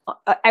 And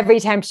every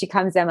time she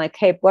comes in, I'm like,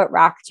 hey, what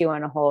rock do you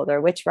want to hold?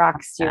 Or which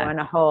rocks do you want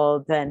to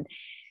hold? And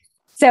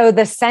so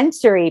the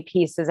sensory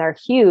pieces are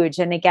huge.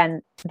 And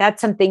again,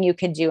 that's something you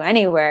can do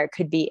anywhere. It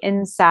could be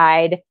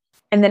inside.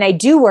 And then I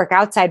do work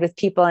outside with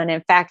people. And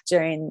in fact,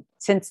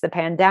 since the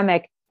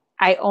pandemic,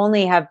 I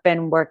only have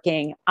been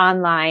working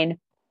online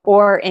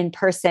or in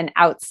person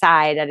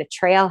outside at a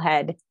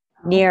trailhead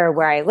near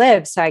where I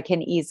live. So I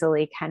can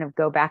easily kind of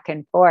go back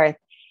and forth.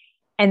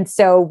 And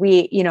so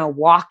we,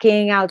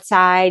 walking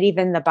outside,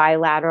 even the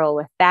bilateral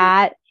with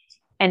that,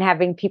 and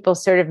having people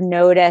sort of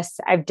notice.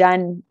 I've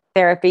done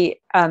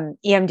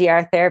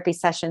EMDR therapy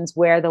sessions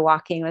where the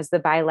walking was the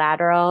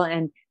bilateral,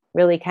 and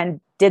really kind of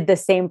did the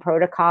same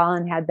protocol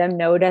and had them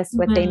notice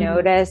what they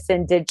noticed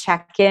and did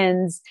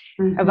check-ins.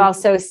 I've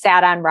also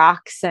sat on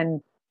rocks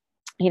and,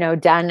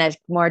 done a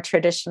more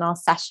traditional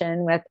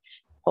session with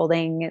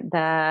holding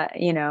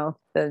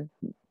the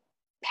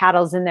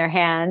paddles in their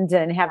hand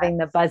and having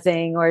the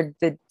buzzing or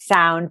the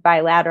sound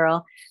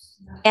bilateral.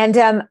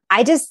 And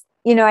I just,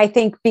 I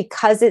think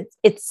because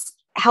it's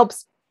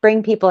helps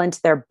bring people into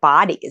their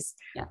bodies,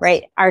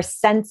 right? Our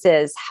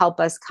senses help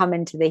us come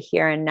into the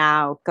here and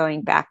now,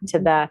 going back to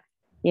the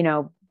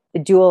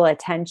dual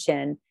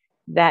attention,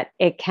 that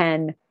it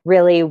can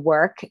really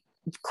work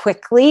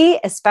quickly,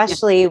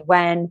 especially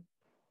when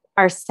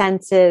our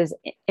senses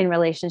in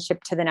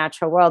relationship to the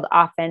natural world,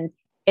 often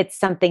it's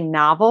something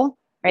novel,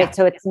 right? Yeah.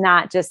 So it's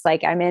not just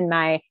like I'm in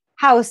my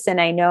house and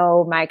I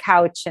know my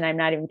couch and I'm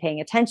not even paying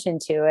attention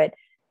to it.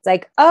 It's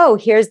like, oh,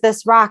 here's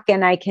this rock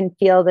and I can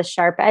feel the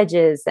sharp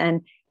edges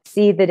and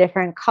see the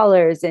different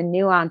colors and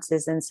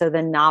nuances. And so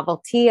the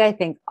novelty, I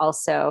think,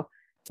 also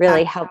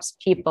really helps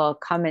people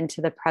come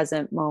into the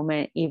present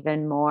moment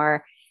even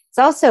more. It's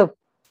also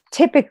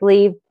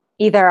typically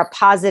either a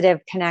positive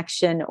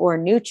connection or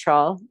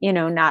neutral,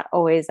 not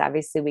always.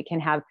 Obviously, we can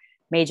have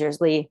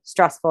majorly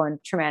stressful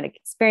and traumatic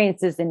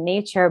experiences in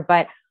nature,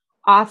 but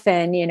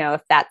often,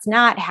 if that's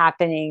not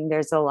happening,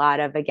 there's a lot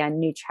of, again,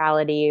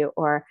 neutrality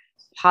or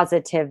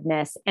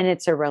positiveness, and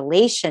it's a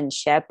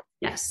relationship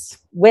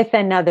with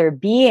another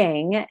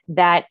being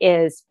that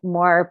is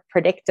more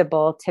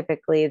predictable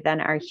typically than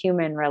our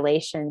human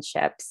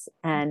relationships.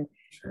 And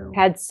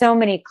had so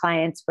many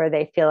clients where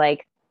they feel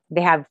like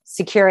they have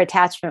secure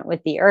attachment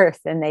with the earth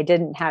and they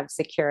didn't have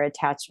secure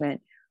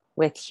attachment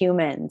with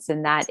humans.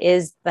 And that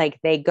is like,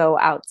 they go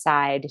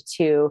outside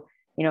to,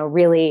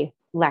 really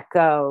let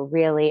go,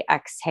 really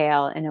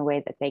exhale in a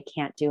way that they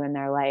can't do in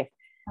their life.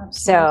 Absolutely.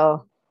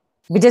 So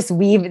we just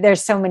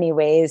there's so many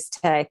ways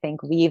to, I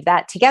think, weave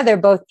that together,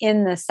 both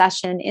in the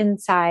session,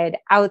 inside,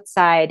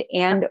 outside,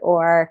 and,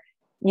 or,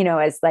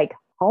 as like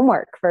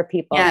homework for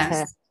people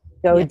to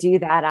go do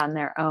that on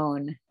their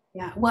own.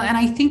 Yeah. Well, and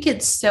I think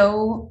it's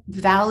so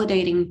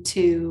validating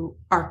to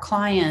our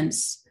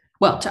clients,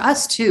 well, to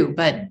us too,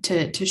 but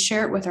to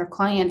share it with our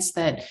clients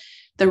that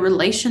the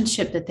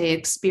relationship that they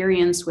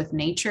experience with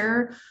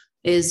nature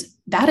is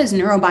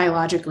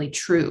neurobiologically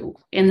true.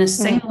 In the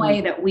same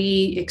way that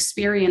we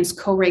experience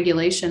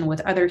co-regulation with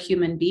other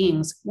human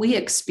beings, we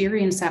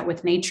experience that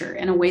with nature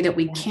in a way that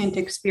we can't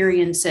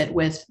experience it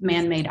with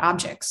man-made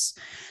objects.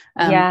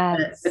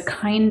 The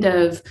kind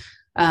of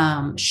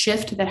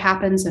shift that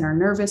happens in our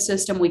nervous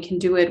system, we can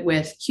do it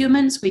with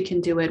humans, we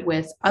can do it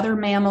with other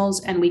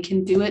mammals, and we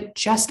can do it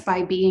just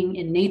by being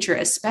in nature,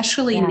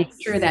 especially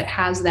nature that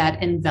has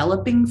that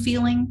enveloping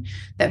feeling,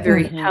 that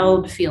very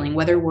held feeling,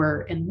 whether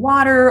we're in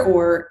water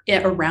or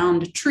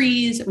around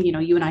trees.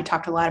 You and I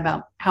talked a lot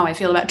about how I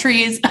feel about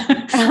trees.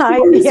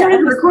 We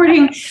started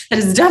recording. That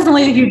is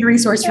definitely a huge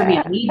resource for me.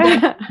 I need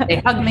them. They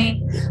hug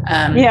me.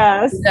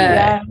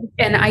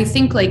 And I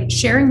think like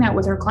sharing that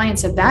with our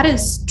clients, that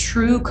is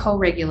true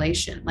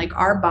co-regulation. Like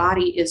our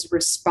body is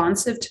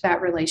responsive to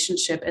that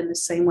relationship in the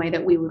same way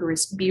that we would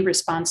be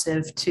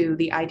responsive to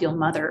the ideal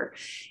mother.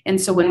 And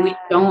so when we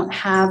don't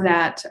have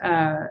that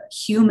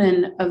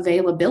human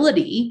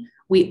availability,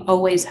 we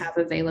always have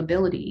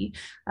availability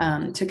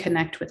to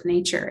connect with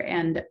nature.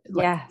 And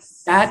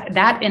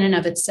that in and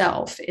of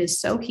itself is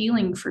so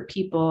healing for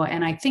people.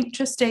 And I think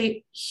just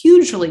a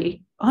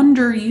hugely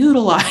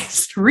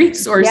underutilized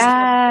resource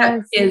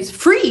that is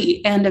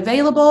free and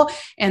available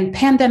and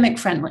pandemic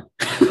friendly.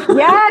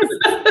 Yes,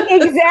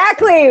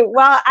 exactly.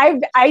 Well,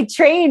 I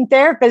train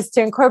therapists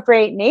to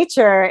incorporate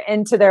nature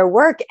into their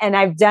work. And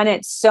I've done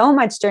it so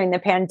much during the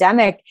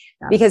pandemic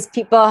because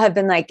people have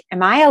been like,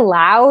 am I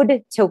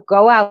allowed to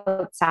go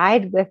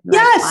outside with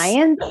my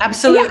clients?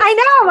 Absolutely. Yeah, I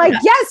know. Like,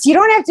 yes, you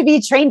don't have to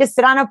be trained to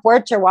sit on a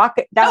porch or walk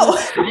down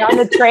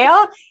the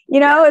trail,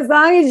 as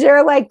long as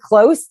you're like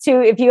close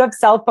to, if you have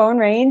cell phone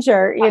range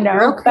or,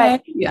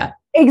 but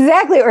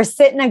exactly. Or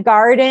sit in a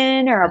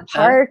garden or a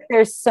park.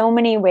 There's so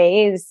many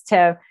ways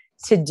to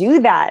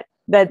do that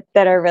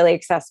are really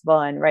accessible.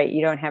 And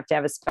you don't have to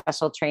have a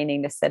special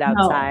training to sit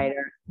outside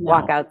or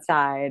walk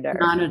outside. Or,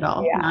 not at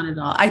all. Not at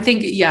all. I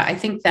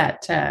think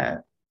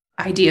that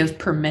idea of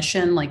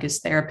permission, like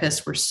as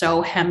therapists, we're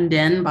so hemmed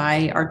in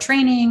by our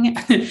training.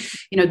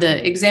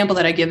 The example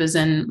that I give is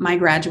in my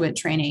graduate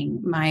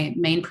training, my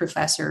main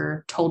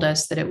professor told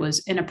us that it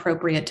was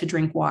inappropriate to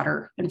drink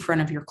water in front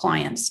of your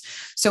clients.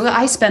 So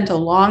I spent a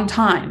long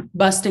time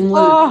busting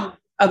loose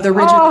of the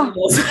rigid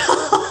rules.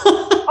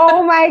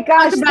 Oh my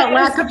gosh. Talk about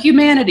lack of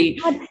humanity.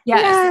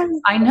 Yes.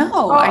 I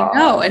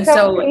know. And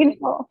so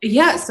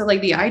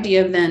like the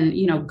idea of then,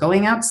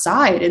 going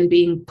outside and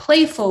being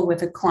playful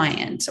with a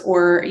client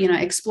or,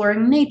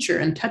 exploring nature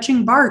and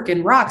touching bark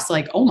and rocks,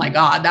 like, oh my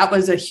God, that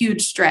was a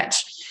huge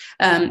stretch.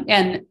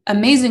 And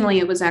amazingly,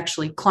 it was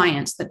actually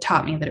clients that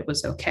taught me that it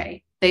was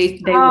okay.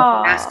 They were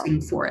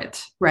asking for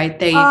it, right?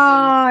 They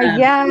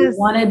yes.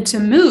 wanted to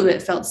move.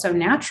 It felt so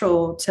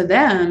natural to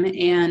them.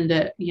 And,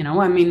 I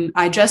mean,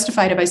 I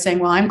justified it by saying,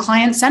 well, I'm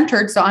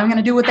client-centered, so I'm going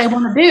to do what they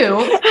want to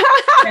do.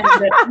 And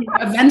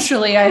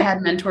eventually I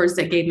had mentors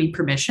that gave me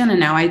permission. And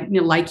now I,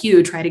 like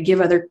you, try to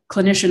give other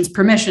clinicians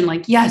permission,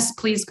 like, yes,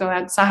 please go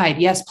outside.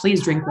 Yes,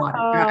 please drink water.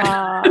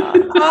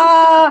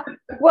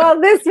 Well,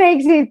 this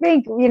makes me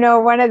think,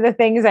 one of the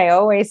things I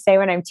always say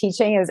when I'm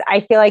teaching is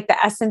I feel like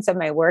the essence of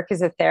my work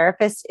as a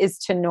therapist is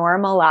to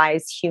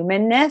normalize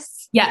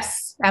humanness.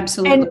 Yes,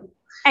 absolutely.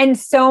 And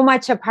so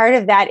much a part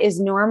of that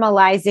is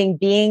normalizing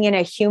being in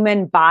a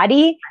human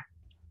body.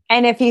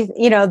 And if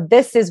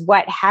this is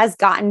what has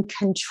gotten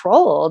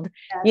controlled,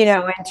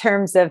 in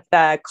terms of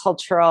the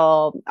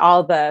cultural,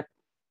 all the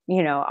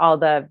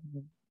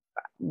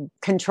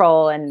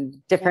control and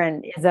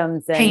different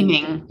isms and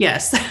taming.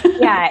 Yes.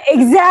 Yeah,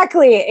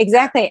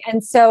 exactly.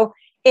 And so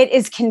it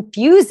is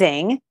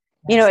confusing.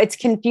 It's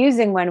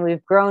confusing when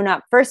we've grown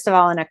up, first of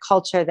all, in a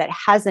culture that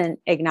hasn't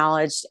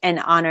acknowledged and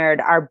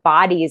honored our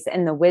bodies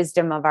and the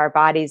wisdom of our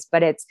bodies,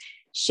 but it's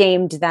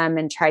shamed them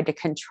and tried to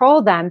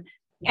control them.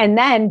 And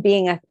then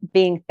being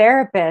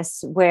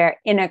therapists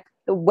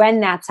when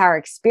that's our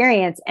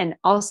experience, and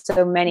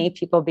also many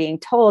people being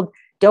told,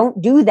 don't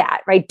do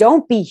that, right?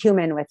 Don't be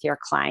human with your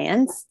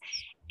clients.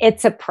 I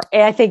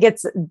think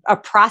it's a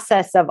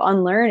process of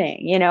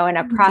unlearning, and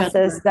a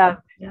process of,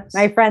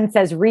 my friend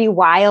says,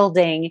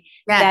 rewilding,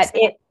 that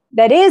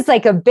is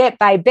like a bit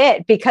by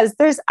bit, because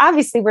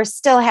we're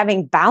still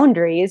having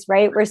boundaries,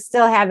 right? We're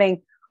still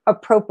having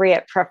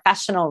appropriate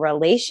professional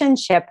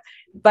relationship,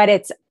 but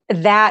it's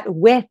that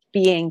with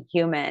being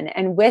human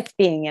and with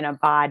being in a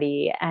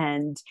body.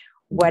 And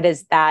what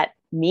does that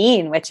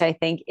mean? Which I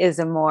think is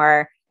a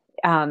more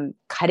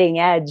cutting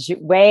edge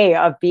way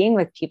of being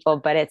with people,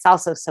 but it's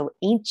also so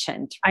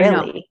ancient,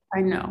 really.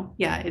 I know.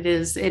 Yeah, it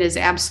is. It is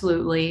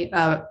absolutely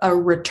a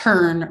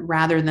return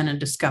rather than a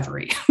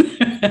discovery.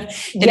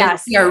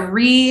 Yes. We are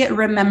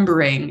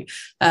remembering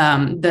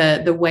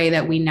the way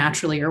that we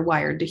naturally are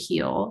wired to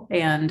heal.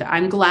 And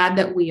I'm glad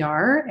that we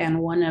are. And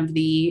one of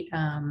the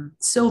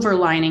silver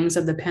linings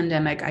of the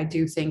pandemic, I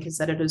do think, is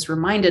that it has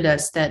reminded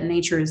us that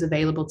nature is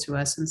available to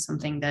us and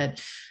something that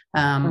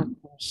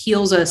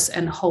heals us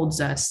and holds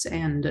us.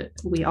 And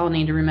we all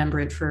need to remember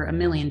it for a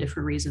million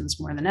different reasons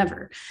more than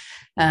ever.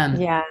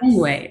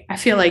 Anyway, I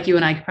feel like you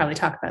and I could probably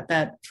talk about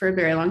that for a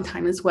very long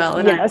time as well.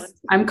 And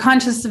I'm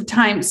conscious of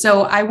time.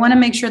 So I want to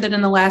make sure that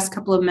in the last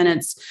couple of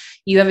minutes,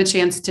 you have a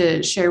chance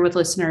to share with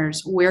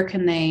listeners, where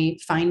can they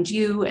find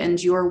you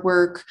and your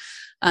work?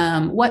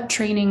 What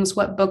trainings,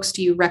 what books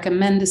do you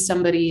recommend to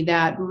somebody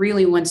that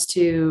really wants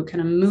to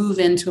kind of move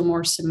into a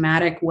more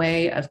somatic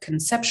way of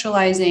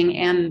conceptualizing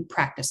and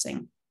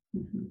practicing?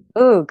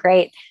 Oh,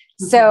 great.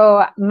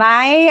 So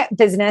my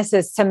business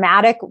is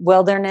Somatic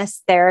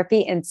Wilderness Therapy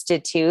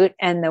Institute,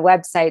 and the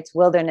website's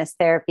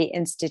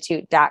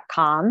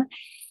wilderness-therapy-institute.com.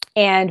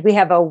 And we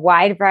have a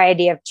wide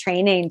variety of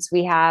trainings.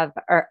 I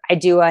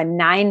do a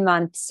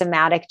 9-month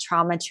somatic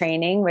trauma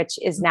training, which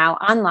is now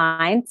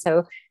online.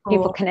 So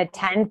people can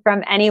attend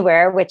from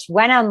anywhere, which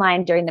went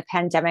online during the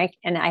pandemic.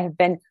 And I have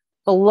been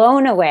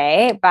blown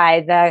away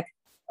by the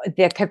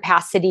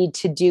capacity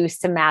to do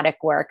somatic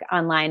work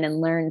online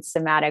and learn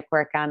somatic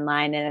work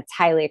online. And it's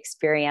highly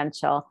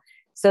experiential.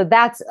 So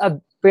that's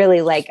really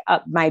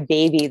my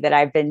baby that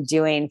I've been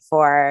doing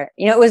for,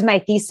 it was my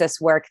thesis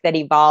work that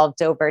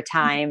evolved over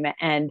time.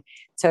 And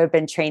so I've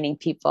been training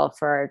people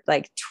for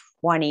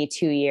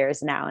 22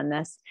 years now in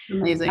this.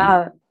 Amazing.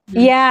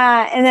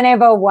 Yeah. And then I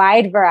have a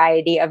wide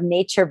variety of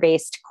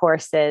nature-based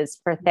courses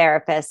for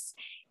therapists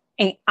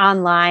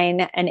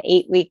online, an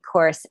 8-week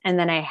course. And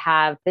then I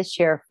have this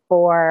year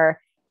 4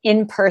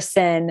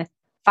 in-person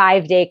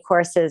 5-day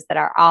courses that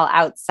are all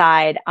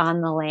outside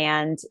on the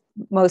land,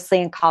 mostly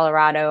in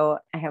Colorado.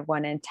 I have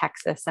one in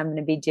Texas I'm going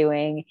to be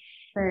doing.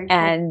 Very cool.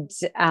 And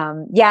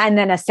and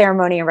then a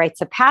ceremony and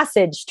rites of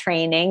passage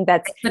training.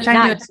 Which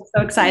I'm doing. I'm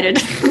so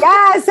excited.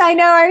 Yes, I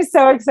know. I'm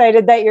so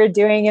excited that you're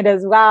doing it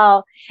as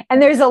well.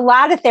 And there's a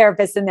lot of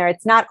therapists in there.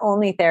 It's not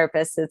only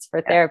therapists, it's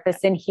for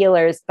therapists and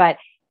healers, but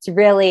it's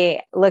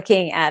really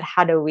looking at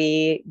how do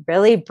we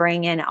really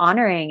bring in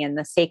honoring and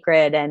the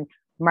sacred and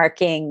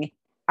marking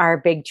our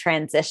big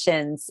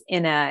transitions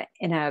in that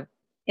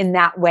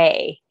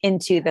way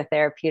into the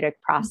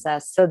therapeutic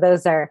process. So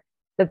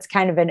that's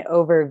kind of an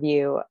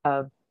overview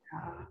of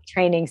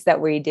trainings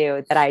that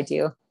I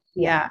do.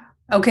 Yeah.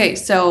 Okay.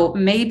 So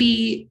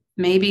maybe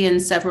in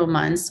several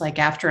months,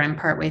 after I'm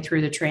partway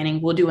through the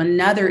training, we'll do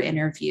another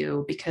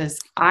interview, because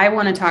I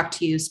want to talk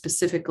to you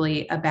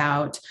specifically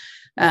about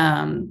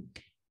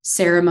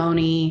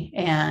ceremony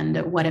and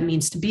what it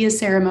means to be a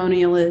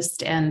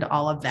ceremonialist and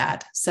all of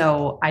that.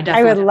 So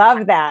I would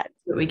love that.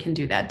 We can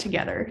do that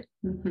together.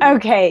 Mm-hmm.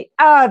 Okay.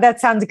 Oh, that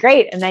sounds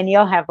great. And then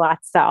you'll have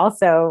lots to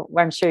also,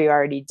 I'm sure you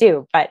already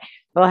do, but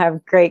we'll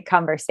have great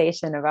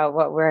conversation about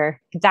what we're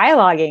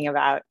dialoguing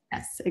about.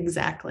 Yes,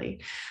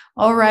 exactly.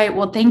 All right.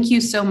 Well, thank you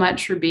so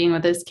much for being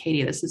with us,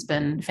 Katie. This has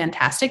been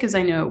fantastic, as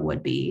I know it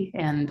would be.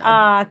 And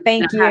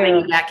thank you. Having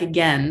you back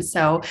again.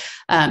 So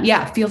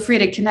feel free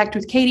to connect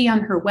with Katie on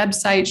her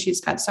website.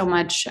 She's got so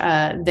much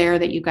there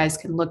that you guys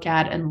can look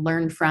at and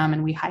learn from.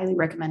 And we highly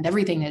recommend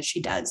everything that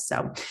she does.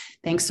 So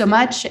thanks so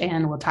much.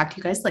 And we'll talk to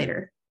you guys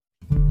later.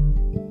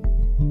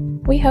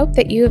 We hope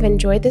that you have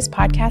enjoyed this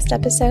podcast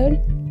episode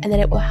and that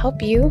it will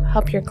help you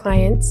help your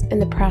clients in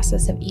the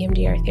process of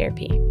EMDR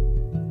therapy.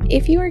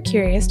 If you are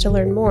curious to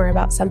learn more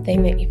about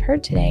something that you've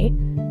heard today,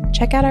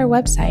 check out our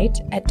website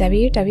at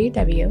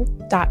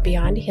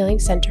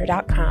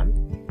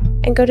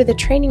www.beyondhealingcenter.com and go to the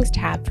Trainings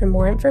tab for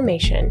more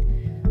information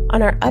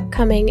on our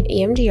upcoming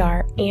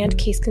EMDR and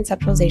case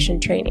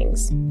conceptualization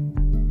trainings.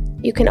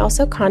 You can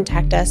also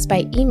contact us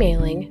by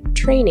emailing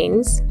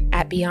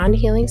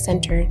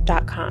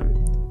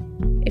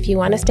trainings@beyondhealingcenter.com. If you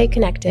want to stay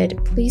connected,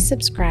 please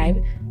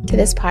subscribe to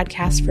this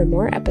podcast for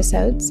more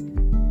episodes,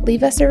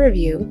 leave us a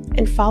review,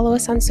 and follow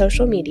us on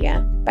social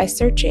media by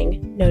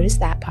searching Notice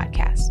That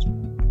Podcast.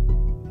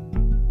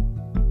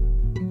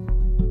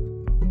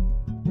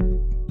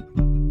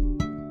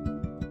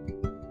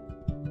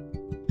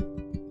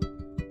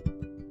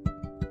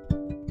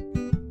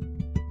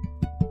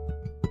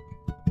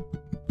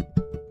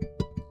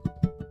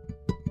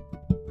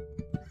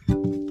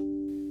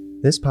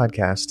 This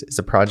podcast is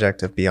a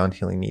project of Beyond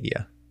Healing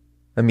Media,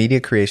 a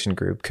media creation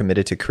group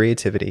committed to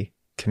creativity,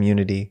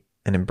 community,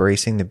 and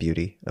embracing the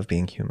beauty of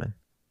being human.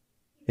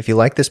 If you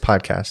like this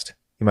podcast,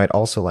 you might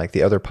also like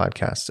the other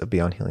podcasts of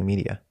Beyond Healing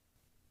Media.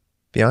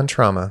 Beyond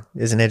Trauma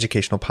is an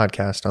educational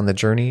podcast on the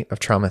journey of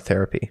trauma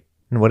therapy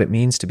and what it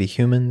means to be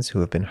humans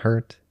who have been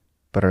hurt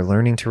but are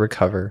learning to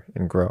recover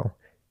and grow,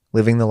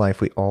 living the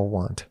life we all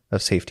want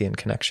of safety and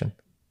connection.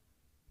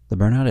 The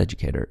Burnout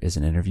Educator is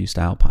an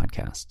interview-style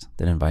podcast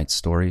that invites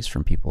stories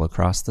from people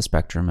across the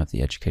spectrum of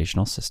the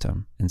educational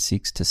system and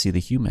seeks to see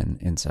the human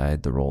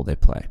inside the role they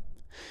play.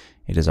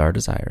 It is our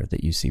desire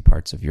that you see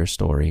parts of your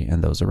story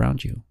and those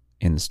around you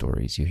in the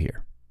stories you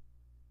hear.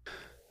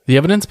 The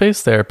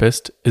Evidence-Based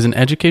Therapist is an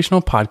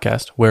educational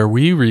podcast where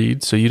we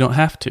read so you don't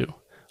have to.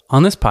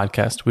 On this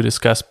podcast, we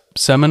discuss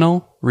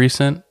seminal,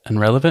 recent, and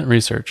relevant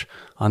research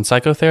on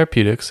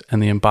psychotherapeutics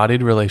and the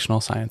embodied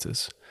relational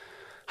sciences.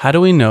 How do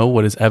we know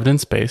what is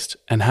evidence-based,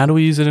 and how do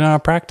we use it in our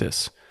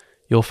practice?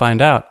 You'll find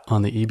out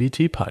on the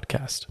EBT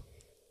podcast.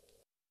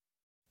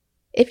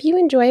 If you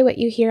enjoy what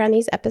you hear on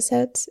these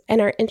episodes and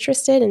are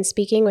interested in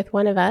speaking with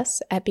one of us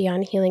at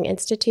Beyond Healing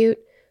Institute,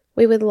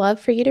 we would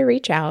love for you to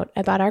reach out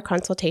about our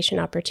consultation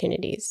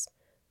opportunities.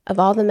 Of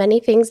all the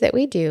many things that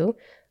we do,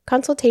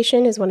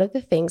 consultation is one of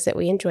the things that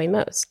we enjoy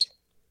most.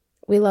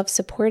 We love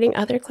supporting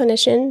other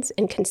clinicians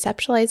in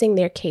conceptualizing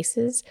their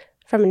cases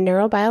from a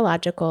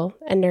neurobiological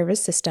and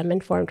nervous system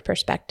informed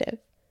perspective.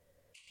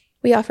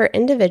 We offer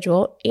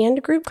individual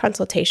and group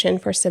consultation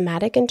for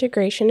somatic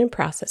integration and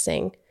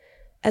processing,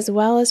 as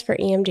well as for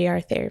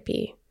EMDR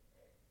therapy.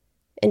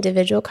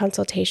 Individual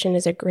consultation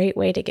is a great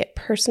way to get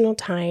personal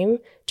time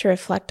to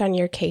reflect on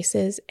your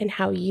cases and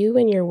how you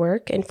and your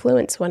work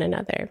influence one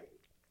another.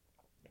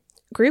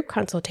 Group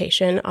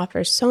consultation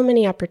offers so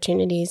many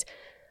opportunities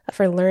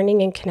for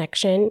learning and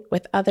connection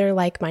with other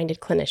like-minded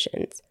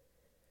clinicians.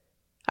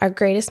 Our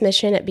greatest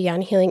mission at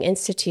Beyond Healing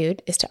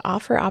Institute is to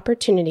offer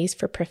opportunities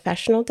for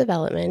professional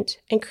development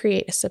and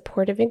create a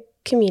supportive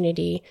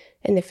community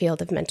in the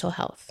field of mental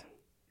health.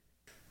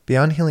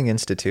 Beyond Healing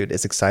Institute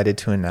is excited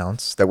to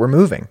announce that we're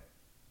moving.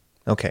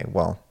 Okay,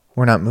 well,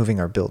 we're not moving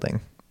our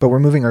building, but we're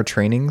moving our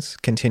trainings,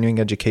 continuing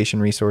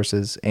education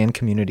resources, and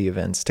community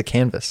events to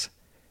Canvas.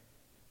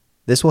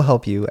 This will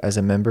help you as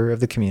a member of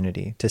the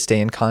community to stay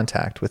in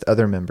contact with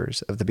other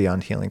members of the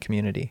Beyond Healing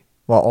community,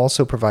 while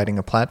also providing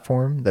a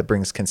platform that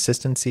brings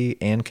consistency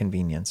and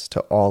convenience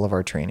to all of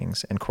our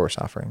trainings and course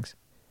offerings.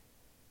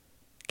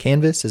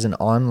 Canvas is an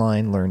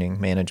online learning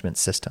management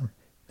system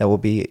that will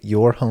be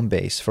your home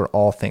base for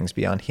all things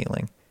Beyond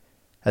Healing,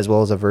 as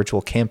well as a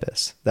virtual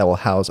campus that will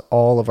house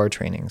all of our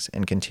trainings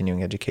and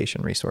continuing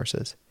education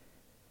resources.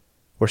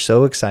 We're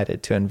so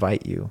excited to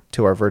invite you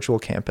to our virtual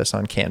campus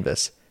on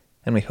Canvas,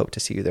 and we hope to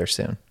see you there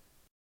soon.